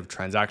submit a set of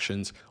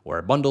transactions or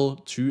a bundle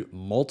to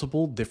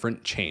multiple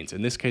different chains.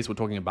 In this case, we're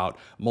talking about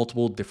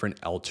multiple different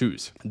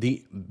L2s.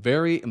 The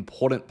very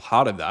important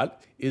part of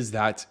that is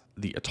that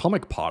the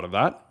atomic part of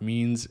that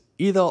means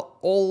either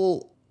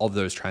all of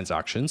those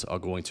transactions are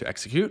going to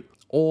execute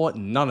or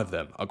none of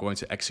them are going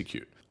to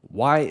execute.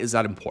 Why is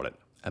that important?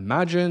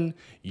 Imagine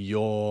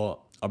you're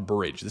a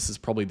bridge. This is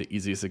probably the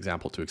easiest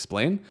example to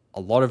explain.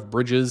 A lot of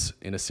bridges,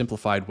 in a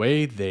simplified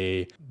way,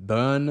 they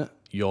burn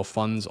your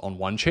funds on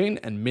one chain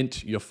and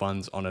mint your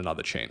funds on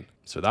another chain.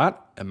 So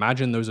that,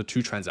 imagine those are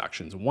two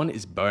transactions. One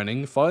is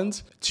burning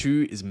funds,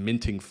 2 is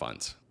minting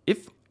funds.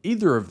 If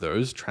either of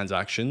those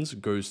transactions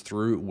goes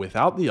through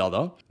without the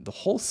other, the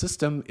whole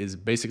system is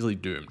basically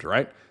doomed,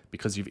 right?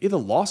 Because you've either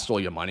lost all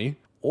your money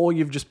or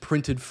you've just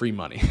printed free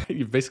money.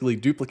 You've basically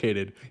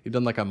duplicated, you've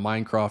done like a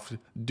Minecraft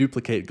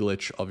duplicate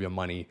glitch of your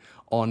money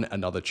on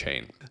another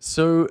chain.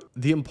 So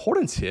the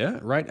importance here,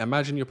 right?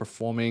 Imagine you're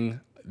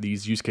performing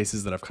these use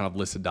cases that I've kind of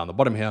listed down the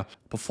bottom here,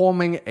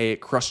 performing a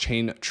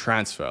cross-chain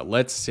transfer.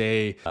 Let's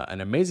say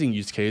an amazing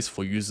use case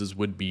for users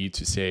would be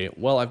to say,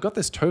 well, I've got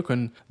this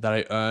token that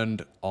I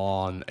earned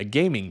on a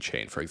gaming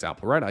chain, for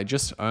example, right? I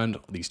just earned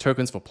these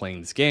tokens for playing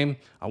this game.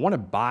 I want to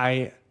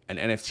buy an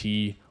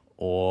NFT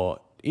or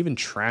even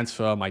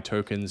transfer my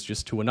tokens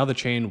just to another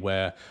chain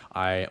where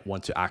I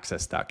want to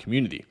access that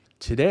community.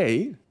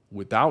 Today,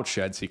 without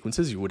shared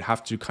sequences, you would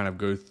have to kind of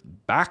go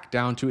back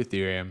down to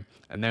Ethereum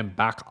and then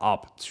back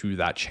up to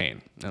that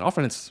chain. And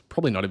often it's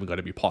probably not even going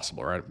to be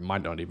possible, right? It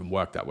might not even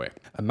work that way.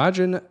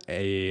 Imagine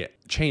a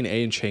chain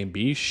A and chain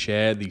B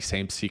share the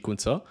same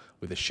sequencer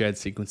with a shared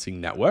sequencing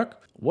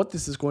network. What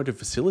this is going to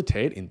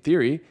facilitate, in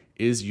theory,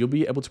 is you'll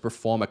be able to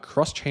perform a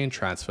cross-chain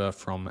transfer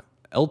from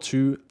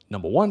L2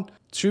 number 1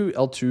 to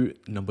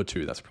L2 number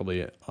 2. That's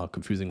probably a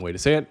confusing way to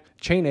say it.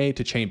 Chain A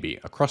to chain B,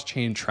 a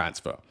cross-chain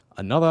transfer.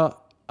 Another,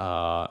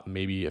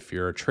 maybe if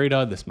you're a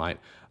trader, this might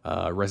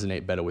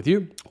resonate better with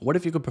you. What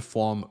if you could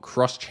perform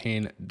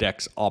cross-chain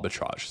DEX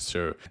arbitrage?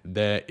 So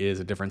there is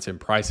a difference in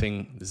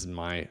pricing. This is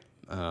my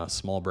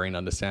small brain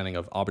understanding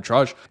of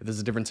arbitrage. If there's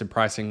a difference in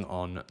pricing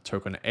on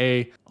token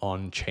A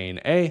on chain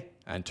A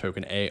and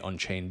token A on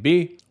chain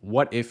B,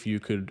 what if you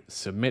could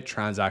submit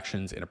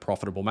transactions in a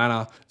profitable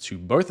manner to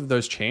both of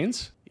those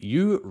chains?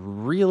 You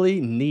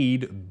really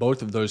need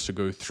both of those to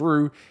go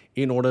through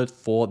in order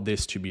for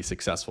this to be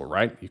successful,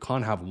 right? You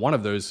can't have one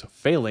of those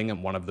failing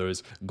and one of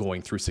those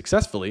going through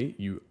successfully.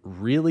 You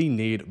really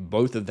need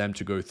both of them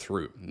to go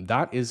through.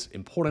 That is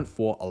important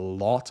for a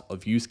lot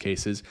of use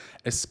cases,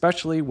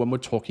 especially when we're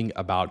talking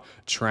about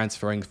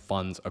transferring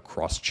funds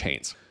across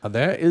chains. Now,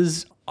 there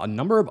is a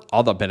number of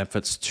other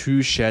benefits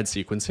to shared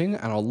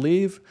sequencing, and I'll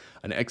leave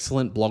an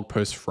excellent blog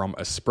post from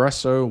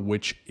Espresso,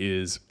 which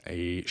is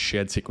a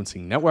shared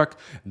sequencing network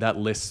that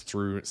lists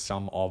through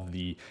some of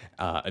the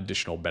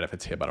additional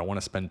benefits here. But I don't want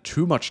to spend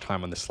too much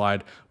time on this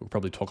slide. We'll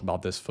probably talk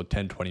about this for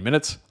 10-20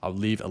 minutes. I'll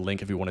leave a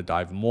link if you want to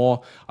dive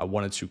more. I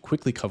wanted to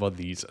quickly cover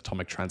these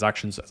atomic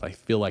transactions as I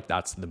feel like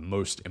that's the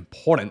most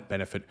important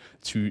benefit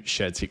to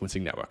shared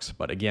sequencing networks.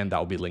 But again, that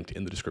will be linked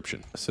in the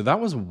description. So that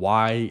was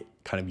why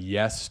kind of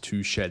yes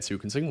to shared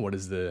sequencing. What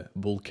is the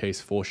bull case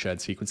for shared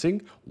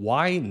sequencing?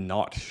 Why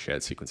not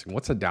shared sequencing?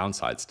 What's the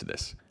downsides to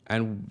this?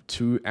 And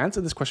to answer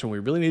this question, we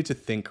really need to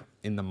think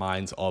in the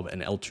minds of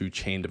an L2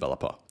 chain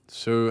developer.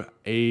 So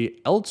a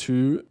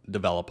L2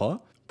 developer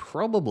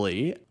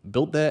probably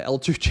built their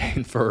L2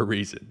 chain for a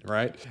reason,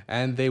 right?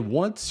 And they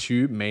want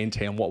to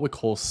maintain what we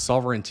call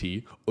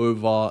sovereignty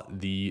over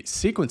the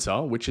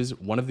sequencer, which is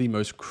one of the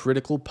most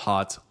critical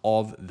parts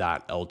of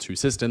that L2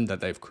 system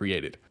that they've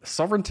created.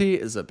 Sovereignty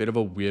is a bit of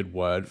a weird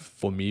word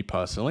for me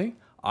personally.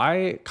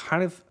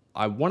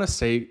 I want to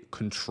say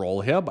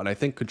control here, but I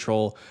think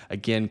control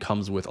again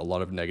comes with a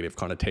lot of negative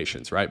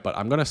connotations, right? But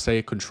I'm going to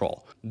say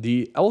control.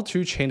 The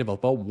L2 chain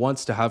developer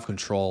wants to have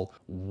control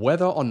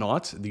whether or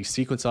not the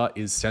sequencer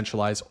is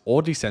centralized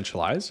or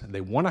decentralized.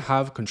 They want to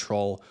have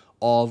control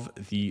of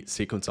the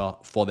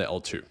sequencer for their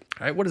L2.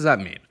 All right, what does that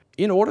mean?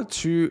 In order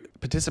to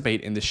participate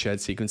in the shared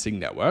sequencing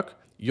network,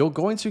 you're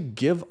going to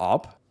give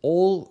up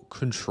all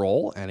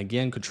control. And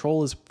again,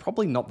 control is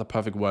probably not the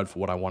perfect word for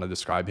what I want to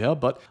describe here,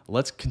 but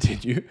let's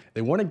continue.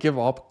 They want to give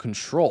up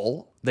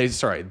control. They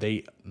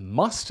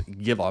must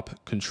give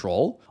up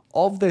control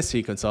of their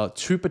sequencer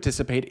to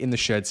participate in the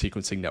shared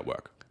sequencing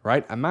network,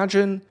 right?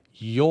 Imagine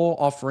you're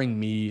offering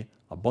me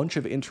a bunch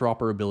of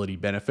interoperability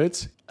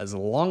benefits as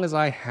long as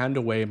I hand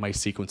away my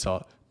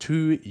sequencer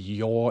to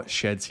your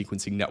shared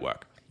sequencing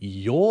network.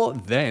 You're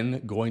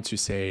then going to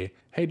say,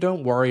 hey,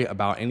 don't worry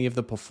about any of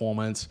the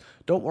performance.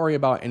 Don't worry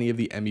about any of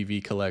the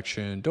MEV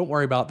collection. Don't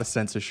worry about the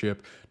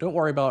censorship. Don't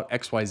worry about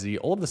XYZ.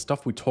 All of the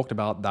stuff we talked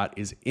about that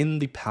is in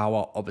the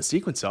power of a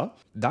sequencer.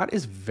 That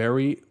is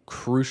very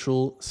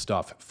crucial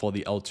stuff for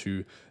the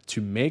L2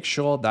 to make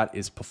sure that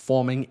is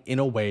performing in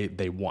a way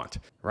they want,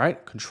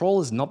 right?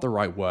 Control is not the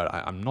right word.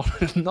 I'm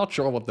not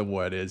sure what the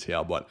word is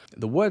here, but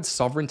the word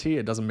sovereignty,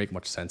 it doesn't make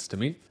much sense to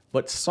me.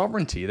 But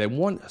sovereignty, they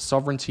want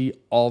sovereignty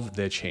of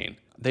their chain.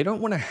 They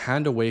don't want to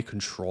hand away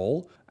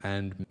control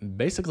and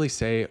basically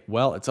say,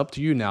 well, it's up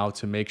to you now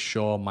to make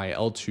sure my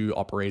L2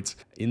 operates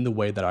in the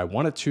way that I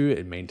want it to.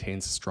 It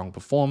maintains strong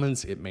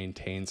performance. It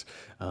maintains,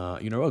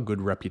 a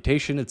good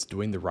reputation. It's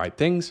doing the right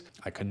things.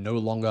 I can no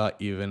longer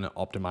even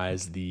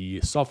optimize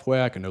the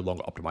software. I can no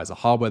longer optimize the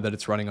hardware that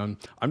it's running on.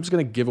 I'm just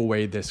going to give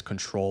away this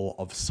control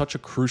of such a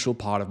crucial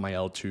part of my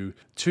L2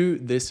 to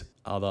this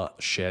other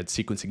shared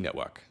sequencing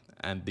network.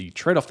 And the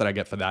trade-off that I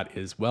get for that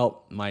is,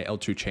 well, my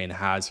L2 chain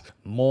has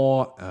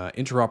more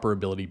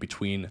interoperability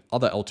between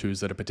other L2s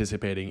that are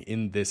participating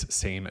in this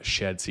same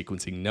shared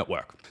sequencing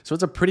network. So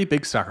it's a pretty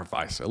big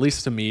sacrifice. At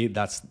least to me,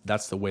 that's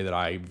the way that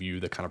I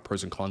view the kind of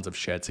pros and cons of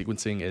shared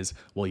sequencing is,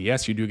 well,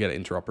 yes, you do get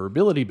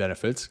interoperability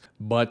benefits,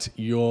 but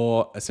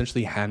you're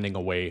essentially handing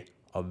away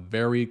a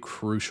very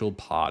crucial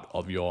part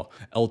of your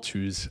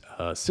L2's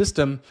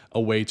system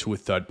away to a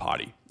third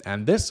party.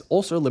 And this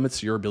also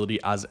limits your ability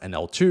as an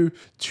L2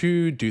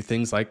 to do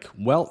things like,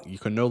 well, you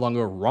can no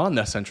longer run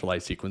a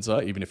centralized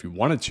sequencer even if you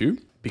wanted to,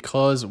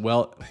 because,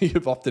 well,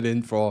 you've opted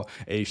in for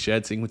a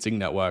shared sequencing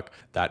network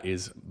that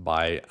is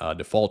by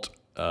default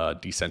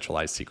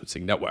decentralized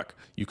sequencing network.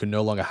 You can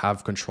no longer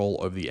have control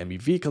over the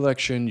MEV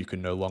collection. You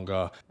can no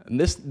longer, and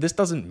this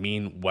doesn't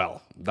mean,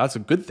 well, that's a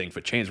good thing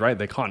for chains, right?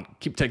 They can't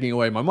keep taking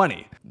away my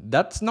money.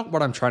 That's not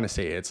what I'm trying to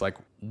say. It's like,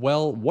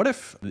 well, what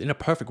if in a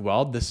perfect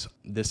world, this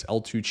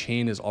L2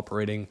 chain is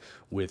operating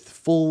with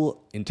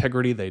full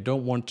integrity? They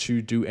don't want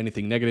to do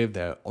anything negative.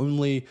 They're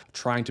only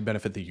trying to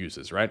benefit the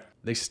users, right?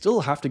 They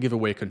still have to give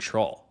away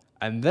control.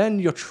 And then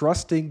you're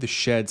trusting the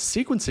shared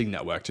sequencing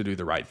network to do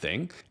the right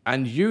thing,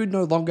 and you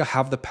no longer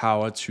have the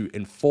power to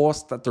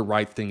enforce that the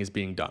right thing is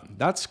being done.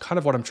 That's kind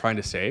of what I'm trying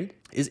to say,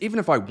 is even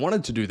if I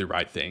wanted to do the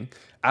right thing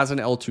as an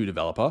L2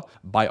 developer,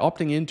 by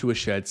opting into a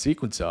shared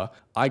sequencer,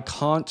 I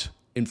can't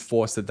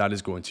enforce that that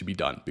is going to be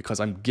done because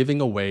I'm giving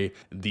away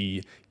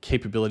the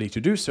capability to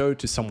do so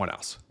to someone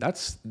else.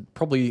 That's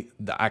probably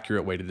the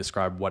accurate way to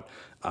describe what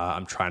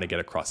I'm trying to get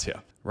across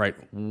here, right?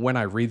 When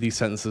I read these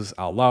sentences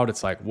out loud,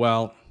 it's like,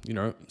 well, you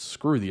know,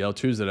 screw the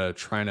L2s that are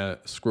trying to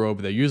screw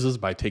over their users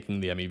by taking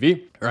the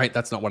MEV, right?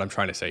 That's not what I'm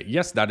trying to say.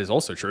 Yes, that is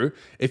also true.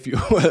 If you,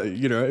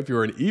 you know, if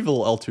you're an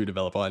evil L2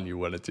 developer and you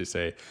wanted to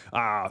say,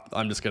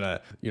 I'm just gonna,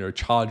 you know,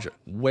 charge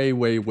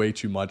way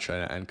too much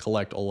and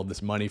collect all of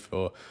this money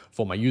for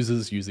my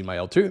users using my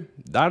L2,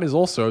 that is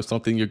also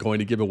something you're going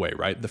to give away,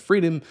 right? The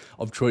freedom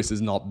of choice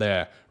is not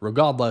there,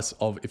 regardless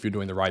of if you're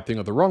doing the right thing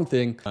or the wrong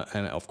thing.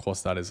 And of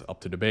course, that is up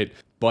to debate.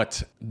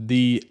 But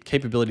the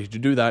capability to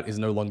do that is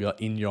no longer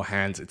in your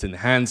hands. It's in the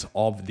hands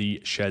of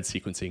the shared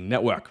sequencing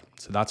network.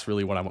 So that's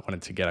really what I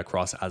wanted to get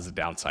across as a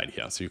downside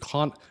here. So you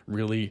can't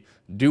really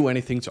do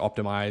anything to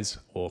optimize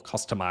or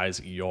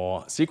customize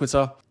your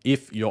sequencer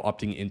if you're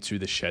opting into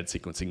the shared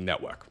sequencing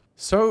network.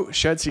 So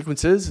shared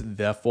sequences,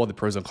 therefore the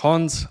pros and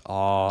cons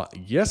are,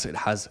 yes, it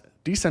has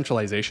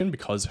decentralization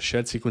because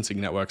shared sequencing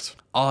networks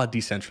are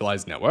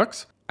decentralized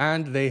networks,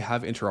 and they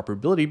have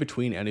interoperability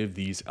between any of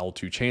these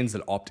L2 chains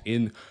that opt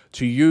in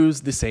to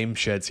use the same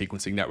shared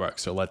sequencing network.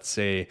 So let's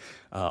say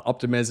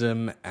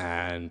Optimism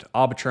and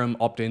Arbitrum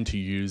opt in to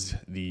use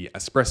the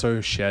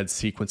Espresso shared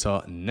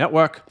sequencer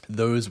network.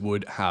 Those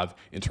would have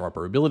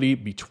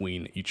interoperability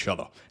between each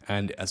other,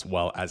 and as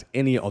well as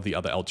any of the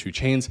other L2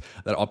 chains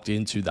that opt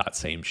into that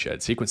same shared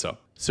sequencer.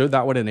 So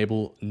that would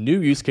enable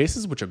new use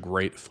cases, which are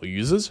great for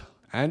users,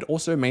 and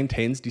also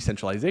maintains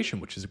decentralization,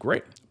 which is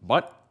great.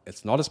 But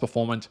it's not as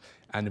performant,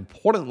 and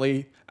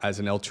importantly, as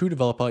an L2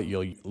 developer,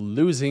 you're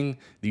losing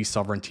the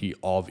sovereignty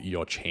of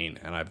your chain.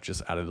 And I've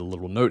just added a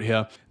little note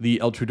here. The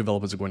L2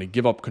 developers are going to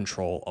give up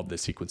control of the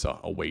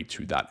sequencer away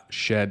to that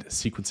shared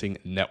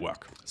sequencing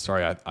network.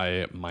 Sorry,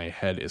 my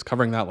head is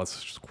covering that.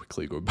 Let's just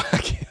quickly go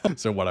back here.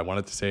 So what I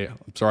wanted to say,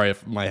 I'm sorry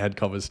if my head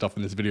covers stuff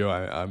in this video.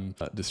 I'm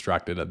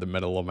distracted at the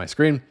middle of my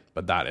screen,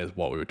 but that is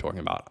what we were talking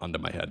about under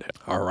my head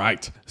here. All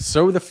right.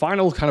 So the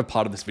final kind of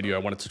part of this video I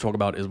wanted to talk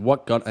about is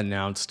what got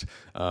announced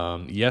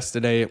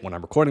yesterday. When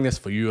I'm recording this,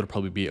 for you, it'll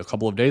probably be a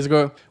couple of days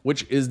ago,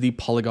 which is the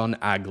Polygon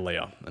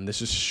AggLayer. And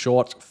this is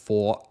short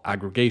for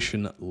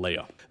aggregation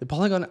layer. The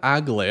Polygon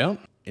AggLayer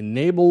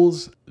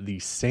enables the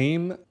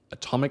same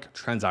atomic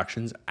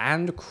transactions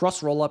and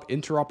cross-rollup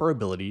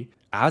interoperability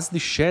as the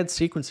shared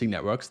sequencing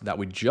networks that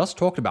we just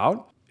talked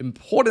about,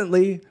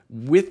 importantly,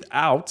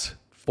 without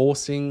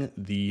forcing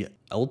the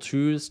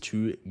L2s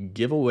to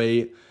give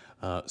away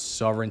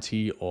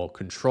sovereignty or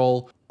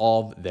control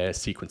of their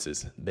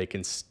sequences. They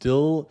can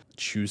still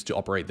choose to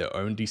operate their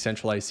own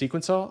decentralized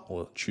sequencer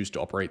or choose to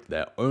operate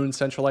their own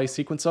centralized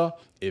sequencer.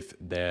 If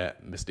they're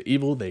Mr.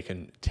 Evil, they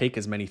can take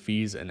as many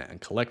fees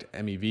and collect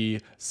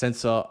MEV,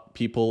 censor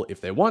people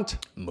if they want.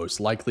 Most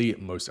likely,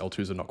 most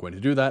L2s are not going to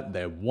do that.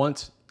 They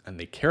want and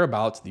they care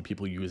about the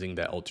people using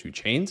their L2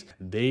 chains.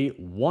 They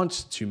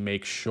want to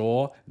make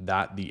sure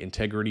that the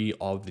integrity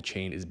of the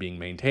chain is being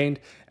maintained,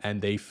 and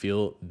they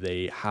feel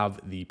they have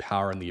the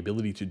power and the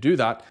ability to do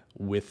that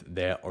with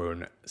their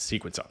own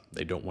sequencer.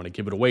 They don't want to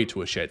give it away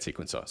to a shared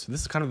sequencer. So this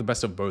is kind of the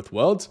best of both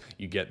worlds.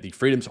 You get the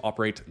freedom to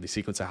operate the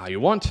sequencer how you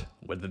want,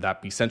 whether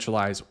that be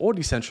centralized or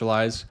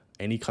decentralized,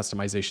 any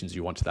customizations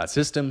you want to that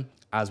system,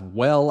 as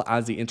well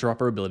as the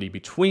interoperability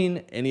between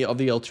any of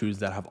the L2s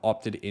that have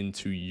opted in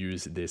to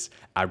use this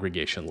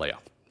aggregation layer.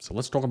 So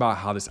let's talk about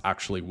how this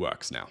actually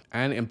works now.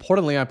 And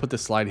importantly, I put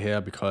this slide here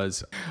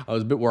because I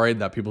was a bit worried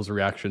that people's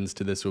reactions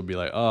to this would be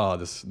like, oh,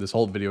 this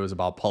whole video is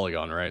about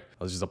Polygon, right?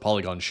 I was just a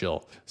Polygon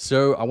shill.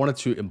 So I wanted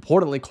to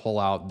importantly call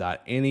out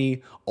that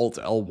any Alt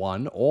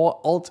L1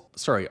 or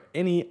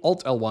any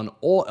Alt L1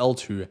 or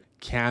L2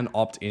 can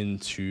opt in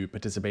to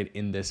participate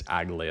in this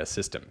AggLayer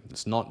system.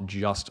 It's not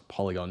just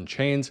Polygon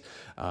chains.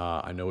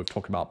 I know we've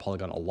talked about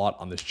Polygon a lot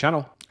on this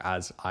channel,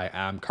 as I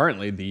am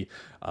currently the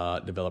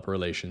developer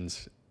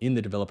relations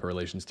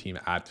team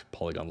at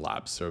Polygon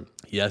Labs. So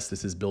yes,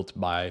 this is built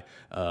by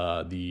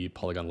the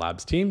Polygon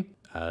Labs team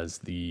as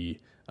the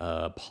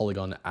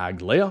Polygon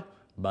AggLayer,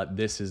 but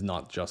this is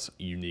not just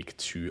unique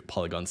to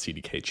Polygon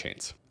CDK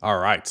chains. All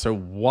right, so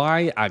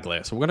why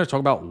AggLayer? So we're going to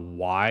talk about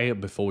why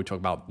before we talk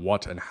about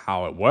what and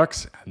how it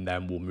works, and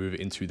then we'll move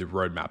into the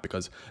roadmap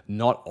because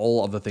not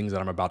all of the things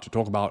that I'm about to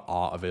talk about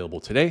are available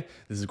today.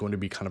 This is going to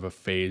be kind of a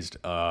phased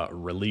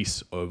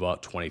release over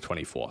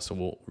 2024. So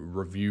we'll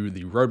review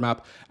the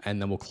roadmap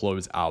and then we'll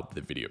close out the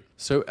video.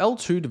 So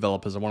L2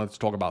 developers, I wanted to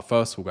talk about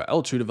first. We've got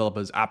L2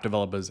 developers, app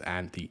developers,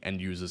 and the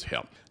end users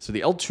here. So the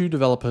L2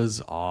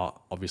 developers are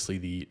obviously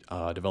the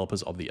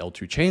developers of the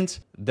L2 chains.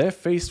 They're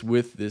faced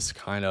with this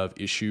kind of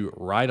issue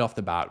right off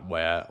the bat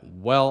where,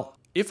 well,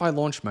 if I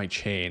launch my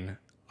chain,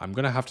 I'm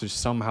going to have to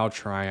somehow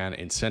try and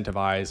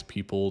incentivize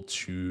people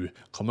to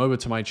come over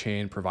to my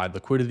chain, provide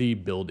liquidity,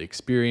 build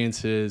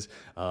experiences,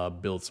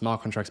 build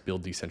smart contracts,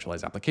 build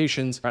decentralized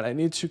applications. Right? I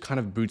need to kind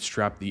of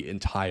bootstrap the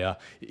entire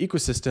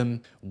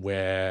ecosystem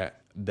where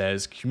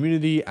there's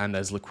community and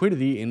there's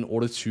liquidity in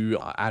order to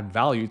add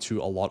value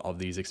to a lot of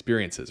these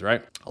experiences,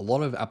 right? A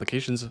lot of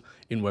applications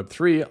in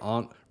Web3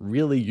 aren't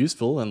really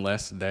useful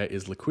unless there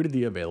is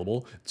liquidity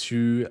available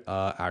to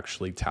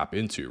actually tap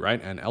into,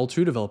 right? And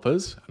L2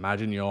 developers,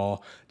 imagine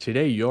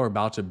today you're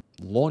about to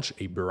launch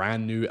a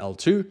brand new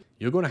L2,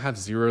 you're going to have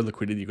zero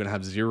liquidity, you're going to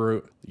have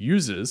zero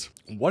users.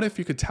 What if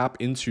you could tap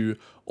into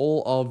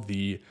all of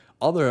the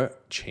other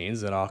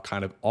chains that are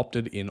kind of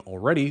opted in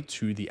already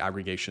to the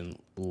aggregation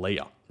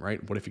layer,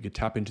 right? What if you could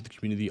tap into the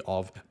community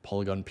of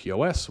Polygon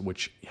POS,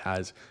 which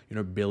has,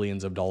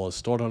 billions of dollars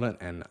stored on it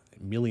and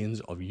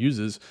millions of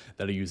users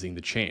that are using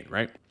the chain,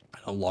 right?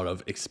 A lot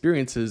of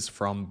experiences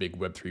from big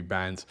Web3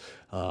 brands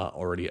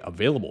already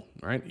available,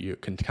 right? You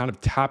can kind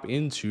of tap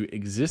into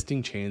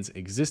existing chains,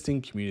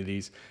 existing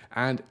communities,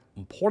 and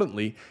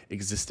importantly,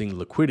 existing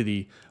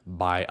liquidity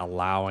by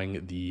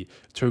allowing the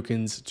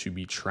tokens to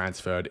be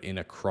transferred in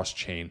a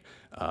cross-chain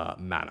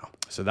manner.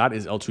 So that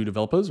is L2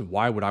 developers.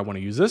 Why would I want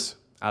to use this?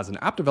 As an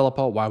app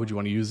developer, why would you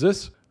want to use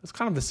this? It's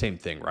kind of the same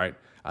thing, right?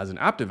 As an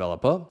app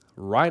developer,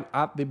 right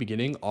at the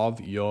beginning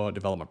of your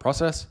development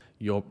process,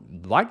 you're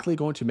likely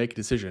going to make a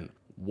decision.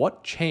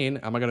 What chain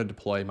am I going to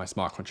deploy my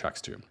smart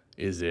contracts to?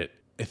 Is it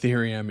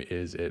Ethereum?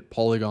 Is it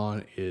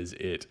Polygon? Is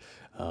it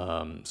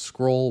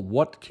Scroll?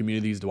 What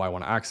communities do I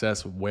want to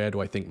access? Where do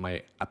I think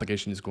my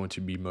application is going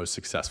to be most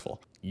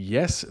successful?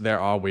 Yes, there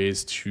are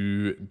ways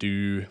to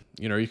do,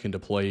 you can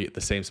deploy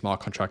the same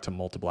smart contract to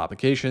multiple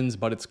applications,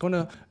 but it's going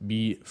to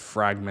be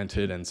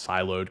fragmented and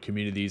siloed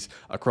communities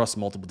across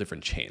multiple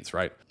different chains,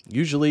 right?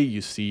 Usually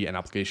you see an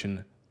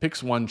application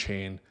picks one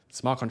chain,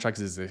 smart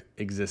contracts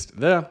exist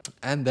there,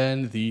 and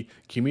then the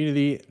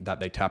community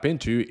that they tap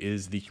into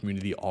is the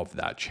community of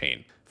that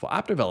chain. For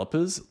app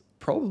developers,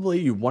 probably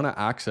you want to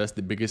access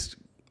the biggest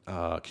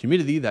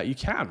community that you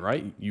can,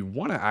 right? You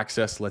want to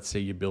access, let's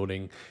say you're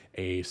building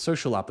a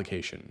social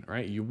application,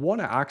 right? You want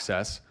to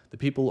access the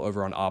people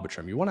over on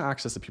Arbitrum. You want to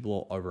access the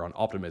people over on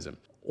Optimism.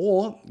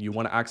 Or you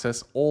want to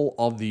access all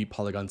of the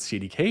Polygon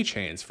CDK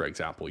chains, for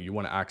example. You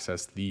want to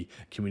access the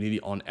community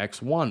on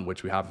X1,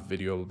 which we have a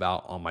video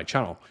about on my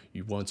channel.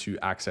 You want to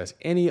access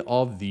any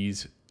of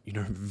these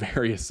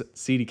various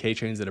CDK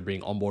chains that are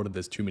being onboarded.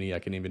 There's too many. I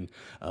can even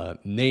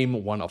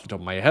name one off the top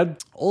of my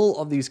head. All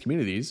of these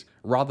communities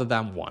rather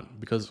than one,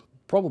 because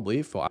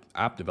probably for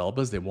app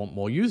developers, they want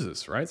more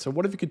users, right? So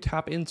what if you could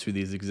tap into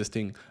these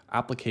existing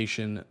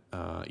application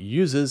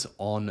users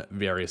on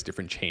various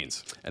different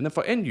chains? And then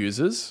for end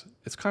users,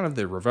 it's kind of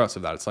the reverse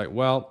of that. It's like,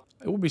 well,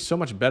 it would be so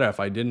much better if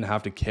I didn't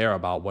have to care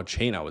about what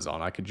chain I was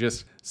on. I could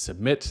just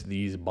submit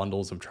these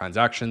bundles of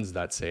transactions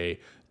that say,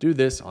 do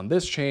this on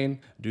this chain,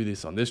 do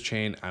this on this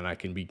chain, and I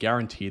can be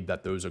guaranteed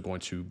that those are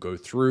going to go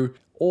through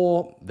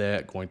or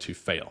they're going to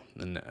fail.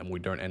 And we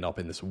don't end up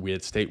in this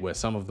weird state where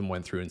some of them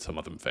went through and some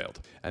of them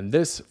failed. And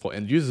this, for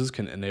end users,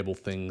 can enable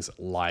things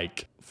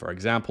like, for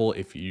example,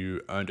 if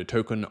you earned a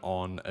token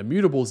on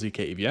immutable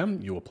ZK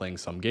EVM, you were playing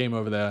some game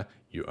over there,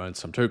 you earned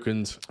some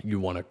tokens, you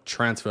want to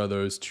transfer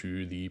those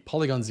to the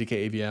Polygon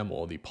ZK EVM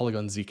or the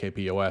Polygon ZK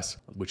POS,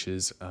 which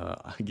is,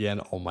 again,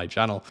 on my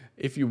channel.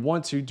 If you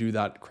want to do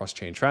that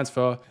cross-chain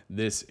transfer,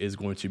 this is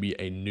going to be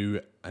a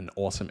new and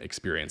awesome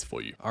experience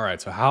for you. All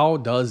right, so how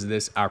does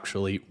this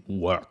actually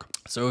work?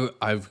 So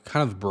I've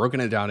kind of broken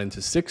it down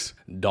into 6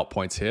 dot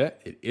points here.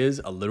 It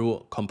is a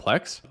little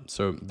complex.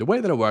 So the way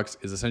that it works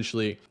is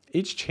essentially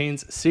each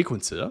chain's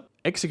sequencer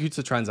executes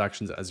the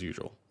transactions as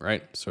usual,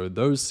 right? So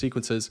those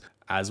sequences,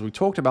 as we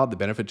talked about, the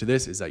benefit to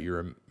this is that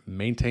you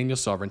maintain your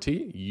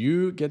sovereignty.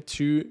 You get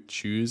to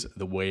choose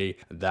the way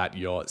that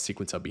your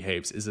sequencer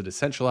behaves. Is it a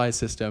centralized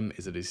system?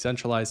 Is it a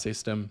decentralized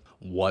system?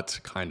 What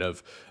kind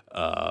of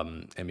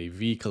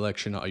MEV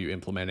collection are you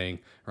implementing,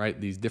 right?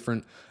 These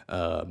different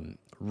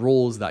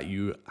rules that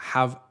you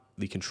have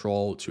the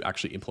control to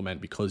actually implement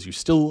because you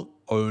still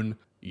own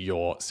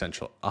your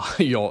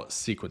your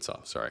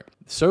sequencer, sorry.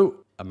 So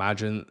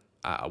imagine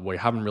we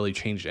haven't really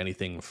changed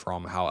anything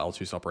from how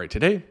L2s operate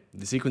today.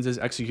 The sequences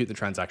execute the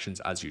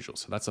transactions as usual.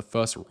 So that's the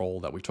first role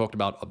that we talked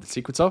about of the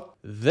sequencer.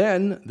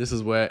 Then this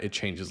is where it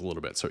changes a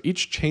little bit. So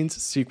each chain's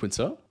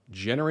sequencer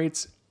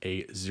generates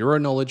a zero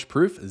knowledge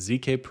proof,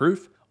 ZK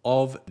proof,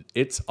 of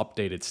its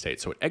updated state.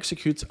 So it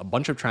executes a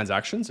bunch of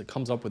transactions, it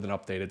comes up with an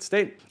updated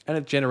state, and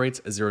it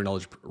generates a zero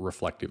knowledge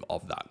reflective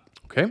of that.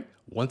 Okay.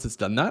 Once it's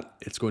done that,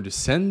 it's going to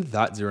send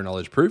that zero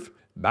knowledge proof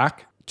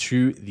back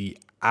to the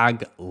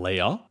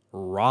AggLayer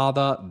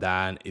rather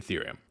than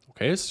Ethereum.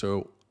 Okay.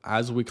 So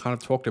as we kind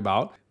of talked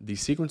about, the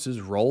sequencer's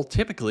role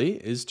typically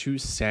is to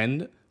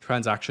send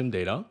transaction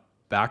data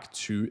back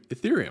to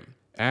Ethereum.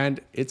 And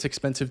it's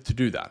expensive to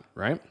do that,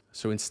 right?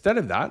 So instead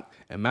of that,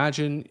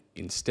 imagine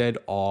instead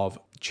of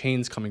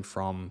chains coming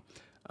from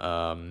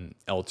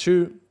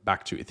L2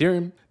 back to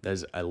Ethereum,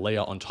 there's a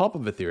layer on top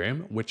of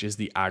Ethereum, which is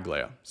the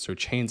AggLayer. So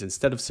chains,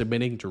 instead of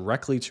submitting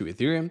directly to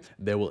Ethereum,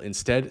 they will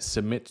instead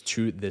submit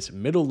to this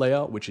middle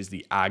layer, which is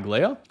the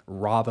AggLayer,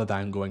 rather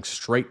than going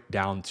straight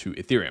down to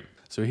Ethereum.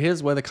 So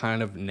here's where the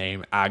kind of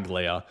name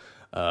AggLayer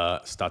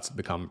starts to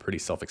become pretty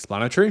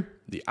self-explanatory.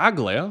 The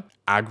AggLayer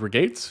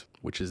aggregates,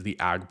 which is the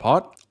ag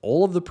part,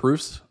 all of the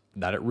proofs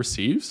that it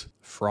receives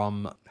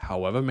from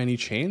however many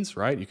chains,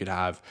 right? You could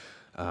have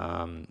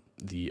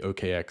the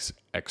OKX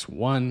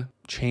X1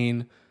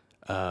 chain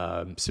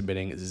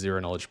submitting zero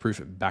knowledge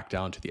proof back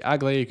down to the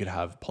AggLayer. You could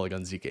have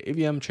Polygon ZK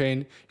EVM chain.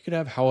 You could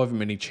have however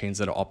many chains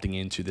that are opting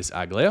into this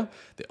AggLayer.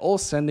 They're all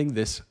sending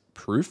this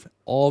proof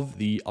of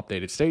the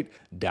updated state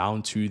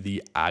down to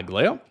the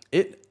AggLayer.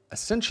 It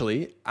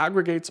essentially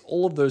aggregates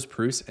all of those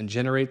proofs and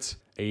generates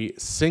a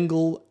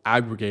single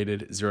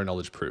aggregated zero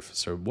knowledge proof.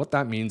 So what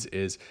that means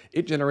is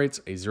it generates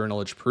a zero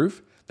knowledge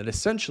proof that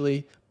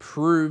essentially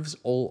proves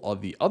all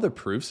of the other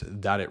proofs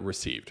that it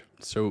received.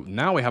 So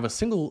now we have a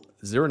single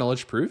zero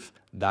knowledge proof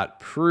that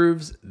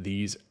proves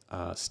these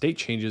state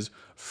changes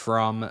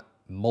from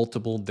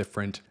multiple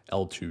different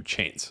L2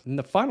 chains. And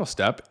the final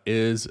step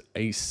is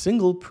a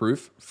single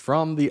proof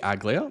from the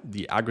AggLayer.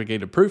 The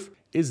aggregated proof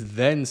is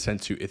then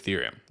sent to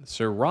Ethereum.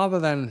 So rather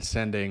than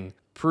sending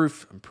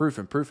proof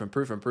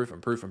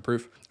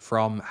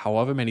from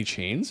however many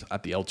chains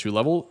at the L2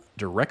 level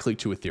directly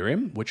to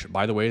Ethereum, which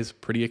by the way is a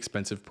pretty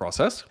expensive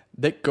process,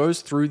 that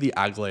goes through the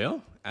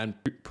AggLayer and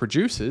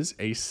produces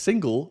a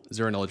single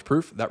zero knowledge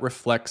proof that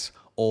reflects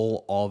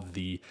all of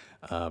the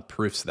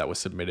proofs that were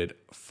submitted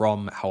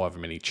from however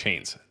many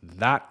chains.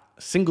 That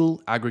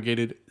single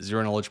aggregated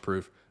zero knowledge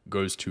proof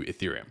goes to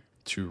Ethereum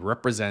to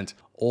represent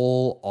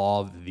all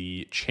of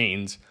the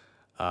chains'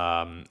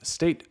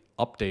 state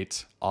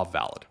updates are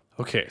valid.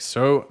 Okay,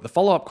 so the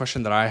follow-up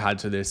question that I had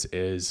to this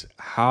is,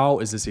 how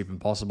is this even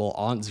possible?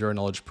 Aren't zero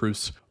knowledge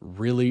proofs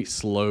really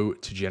slow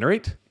to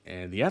generate?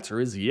 And the answer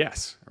is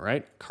yes,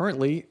 right?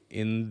 Currently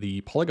in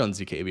the Polygon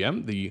ZK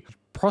EVM, the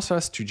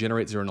process to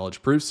generate zero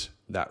knowledge proofs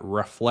that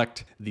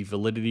reflect the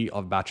validity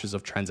of batches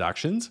of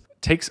transactions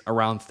takes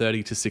around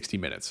 30 to 60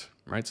 minutes,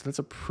 right? So that's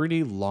a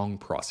pretty long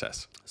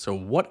process. So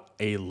what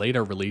a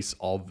later release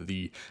of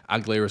the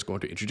AggLayer is going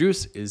to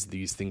introduce is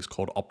these things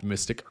called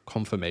optimistic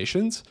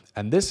confirmations.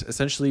 And this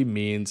essentially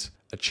means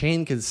a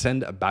chain can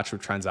send a batch of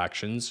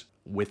transactions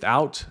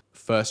without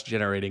first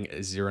generating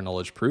a zero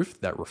knowledge proof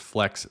that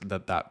reflects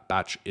that that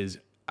batch is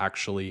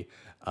actually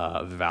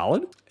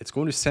valid. It's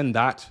going to send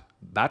that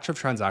batch of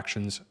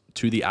transactions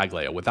to the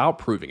AggLayer without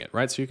proving it,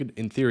 right? So you could,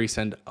 in theory,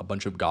 send a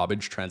bunch of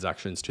garbage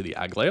transactions to the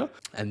AggLayer,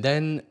 and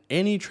then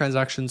any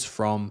transactions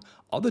from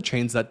other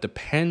chains that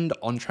depend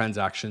on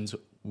transactions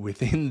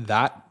within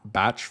that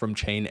batch from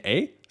chain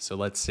A. So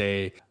let's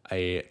say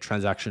a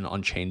transaction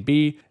on chain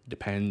B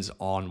depends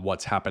on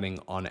what's happening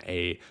on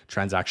a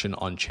transaction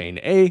on chain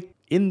A.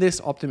 In this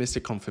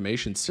optimistic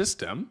confirmation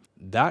system,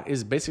 that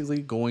is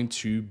basically going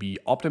to be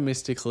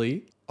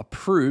optimistically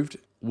approved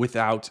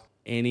without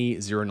any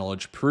zero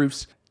knowledge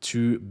proofs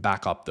to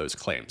back up those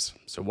claims.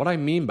 So what I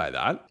mean by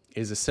that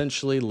is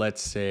essentially,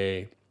 let's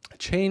say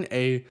chain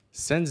A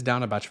sends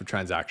down a batch of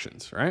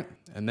transactions, right?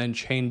 And then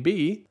chain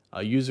B,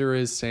 a user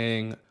is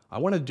saying, I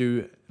want to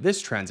do this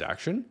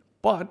transaction,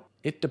 but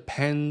it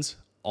depends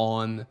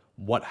on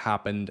what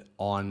happened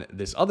on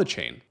this other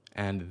chain.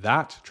 And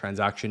that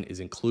transaction is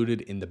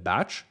included in the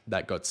batch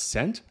that got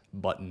sent,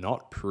 but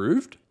not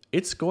proved.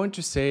 It's going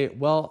to say,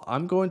 well,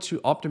 I'm going to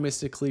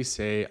optimistically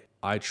say,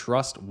 I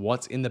trust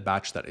what's in the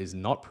batch that is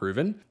not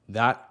proven.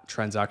 That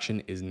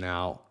transaction is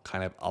now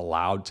kind of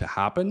allowed to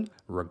happen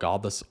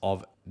regardless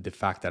of the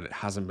fact that it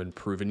hasn't been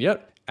proven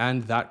yet.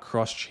 And that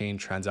cross-chain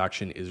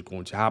transaction is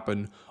going to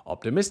happen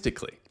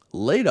optimistically.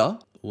 Later,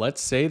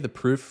 let's say the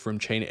proof from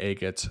chain A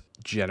gets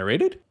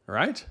generated,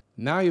 right?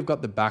 Now you've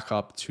got the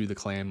backup to the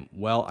claim,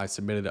 well, I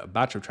submitted a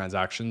batch of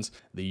transactions.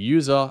 The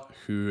user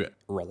who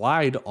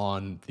relied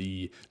on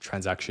the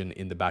transaction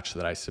in the batch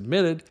that I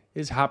submitted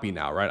is happy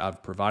now, right?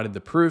 I've provided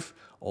the proof.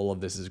 All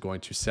of this is going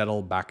to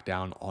settle back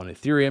down on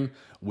Ethereum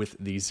with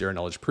these zero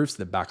knowledge proofs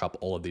that back up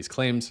all of these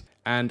claims.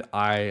 And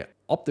I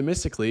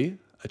optimistically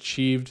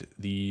achieved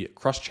the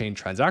cross-chain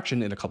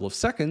transaction in a couple of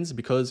seconds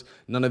because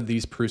none of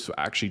these proofs were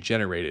actually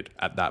generated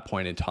at that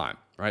point in time,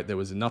 right? There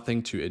was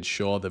nothing to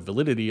ensure the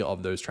validity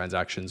of those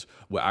transactions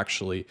were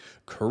actually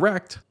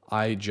correct.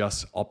 I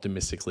just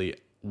optimistically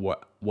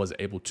was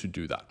able to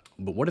do that.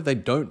 But what if they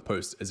don't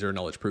post a zero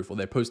knowledge proof, or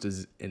they post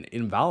as an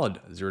invalid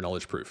zero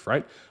knowledge proof,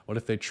 right? What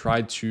if they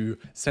tried to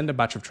send a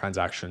batch of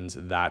transactions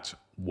that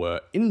were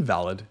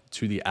invalid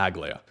to the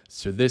AggLayer?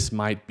 So this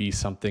might be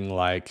something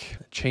like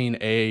chain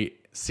A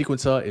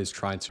sequencer is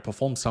trying to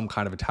perform some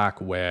kind of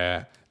attack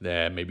where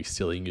they're maybe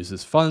stealing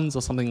users' funds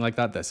or something like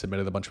that. They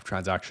submitted a bunch of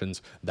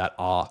transactions that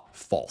are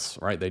false,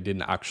 right? They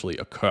didn't actually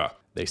occur.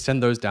 They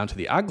send those down to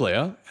the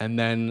AggLayer, and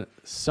then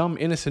some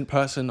innocent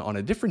person on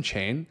a different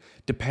chain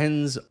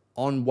depends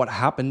on what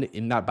happened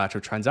in that batch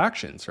of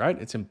transactions, right?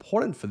 It's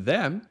important for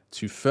them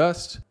to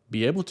first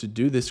be able to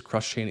do this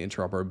cross-chain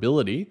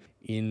interoperability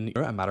in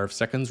a matter of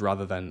seconds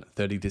rather than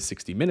 30 to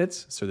 60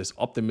 minutes. So this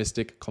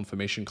optimistic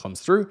confirmation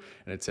comes through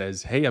and it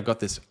says, hey, I've got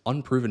this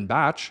unproven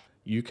batch.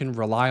 You can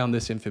rely on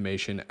this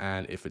information,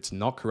 and if it's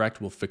not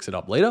correct, we'll fix it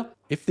up later.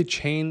 If the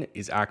chain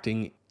is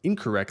acting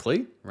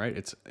incorrectly, right,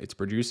 it's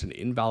produced an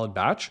invalid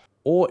batch,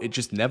 or it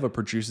just never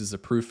produces a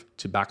proof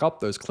to back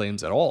up those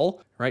claims at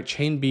all, right?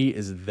 Chain B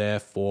is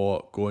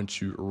therefore going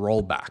to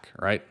roll back,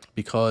 right?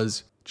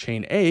 Because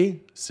chain A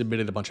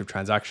submitted a bunch of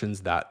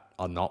transactions that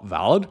are not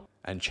valid,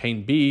 and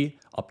chain B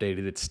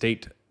updated its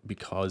state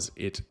because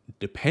it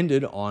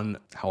depended on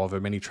however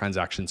many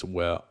transactions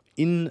were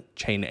in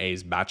chain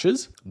A's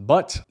batches,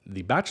 but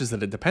the batches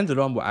that it depended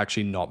on were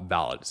actually not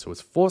valid. So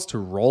it's forced to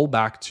roll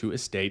back to a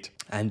state,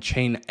 and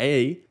chain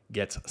A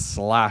gets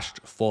slashed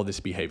for this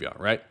behavior,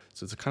 right?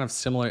 So it's a kind of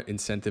similar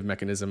incentive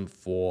mechanism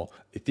for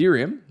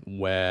Ethereum,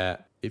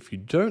 where if you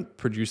don't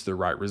produce the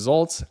right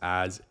results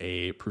as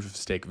a proof of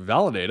stake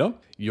validator,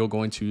 you're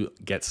going to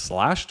get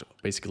slashed,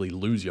 basically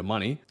lose your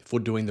money for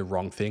doing the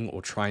wrong thing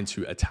or trying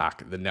to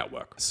attack the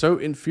network. So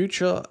in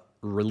future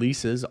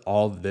releases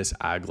of this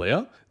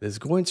AggLayer, there's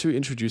going to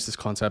introduce this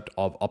concept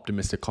of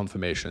optimistic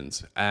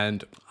confirmations.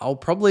 And I'll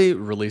probably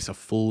release a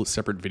full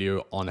separate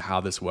video on how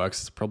this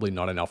works. It's probably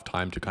not enough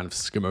time to kind of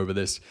skim over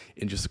this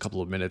in just a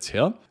couple of minutes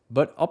here.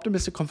 But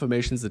optimistic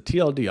confirmations, the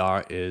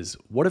TLDR is,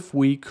 what if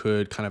we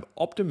could kind of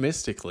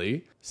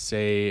optimistically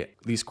say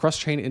these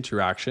cross-chain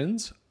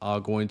interactions are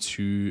going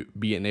to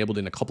be enabled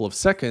in a couple of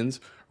seconds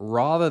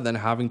rather than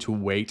having to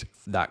wait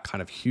that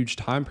kind of huge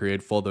time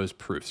period for those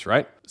proofs,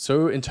 right?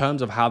 So in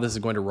terms of how this is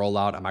going to roll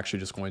out, I'm actually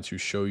just going to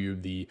show you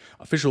the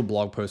official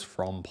blog post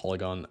from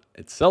Polygon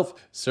itself.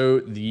 So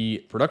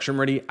the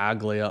production-ready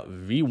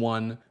AggLayer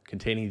V1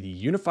 containing the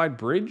unified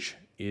bridge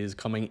is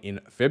coming in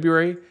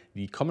February.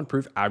 The common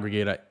proof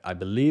aggregator, I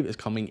believe, is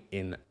coming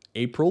in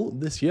April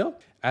this year.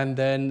 And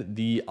then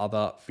the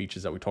other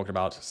features that we talked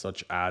about,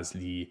 such as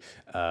the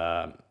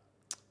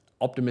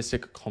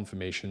optimistic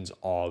confirmations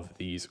of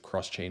these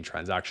cross-chain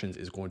transactions,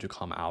 is going to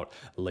come out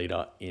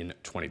later in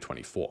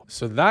 2024.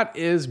 So that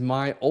is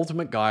my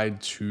ultimate guide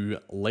to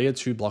layer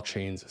 2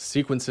 blockchains,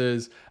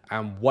 sequences,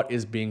 and what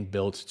is being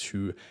built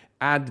to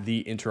add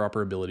the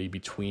interoperability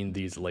between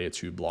these layer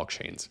 2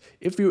 blockchains.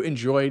 If you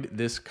enjoyed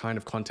this kind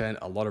of content,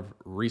 a lot of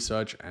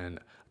research and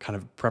kind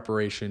of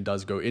preparation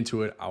does go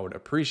into it. I would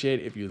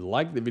appreciate if you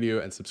like the video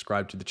and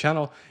subscribe to the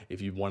channel.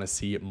 If you want to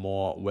see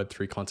more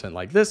Web3 content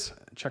like this,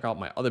 check out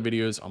my other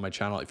videos on my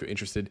channel if you're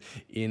interested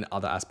in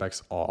other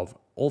aspects of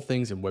all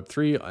things in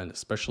Web3 and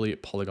especially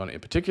Polygon in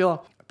particular.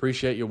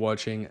 Appreciate you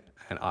watching,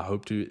 and I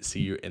hope to see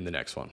you in the next one.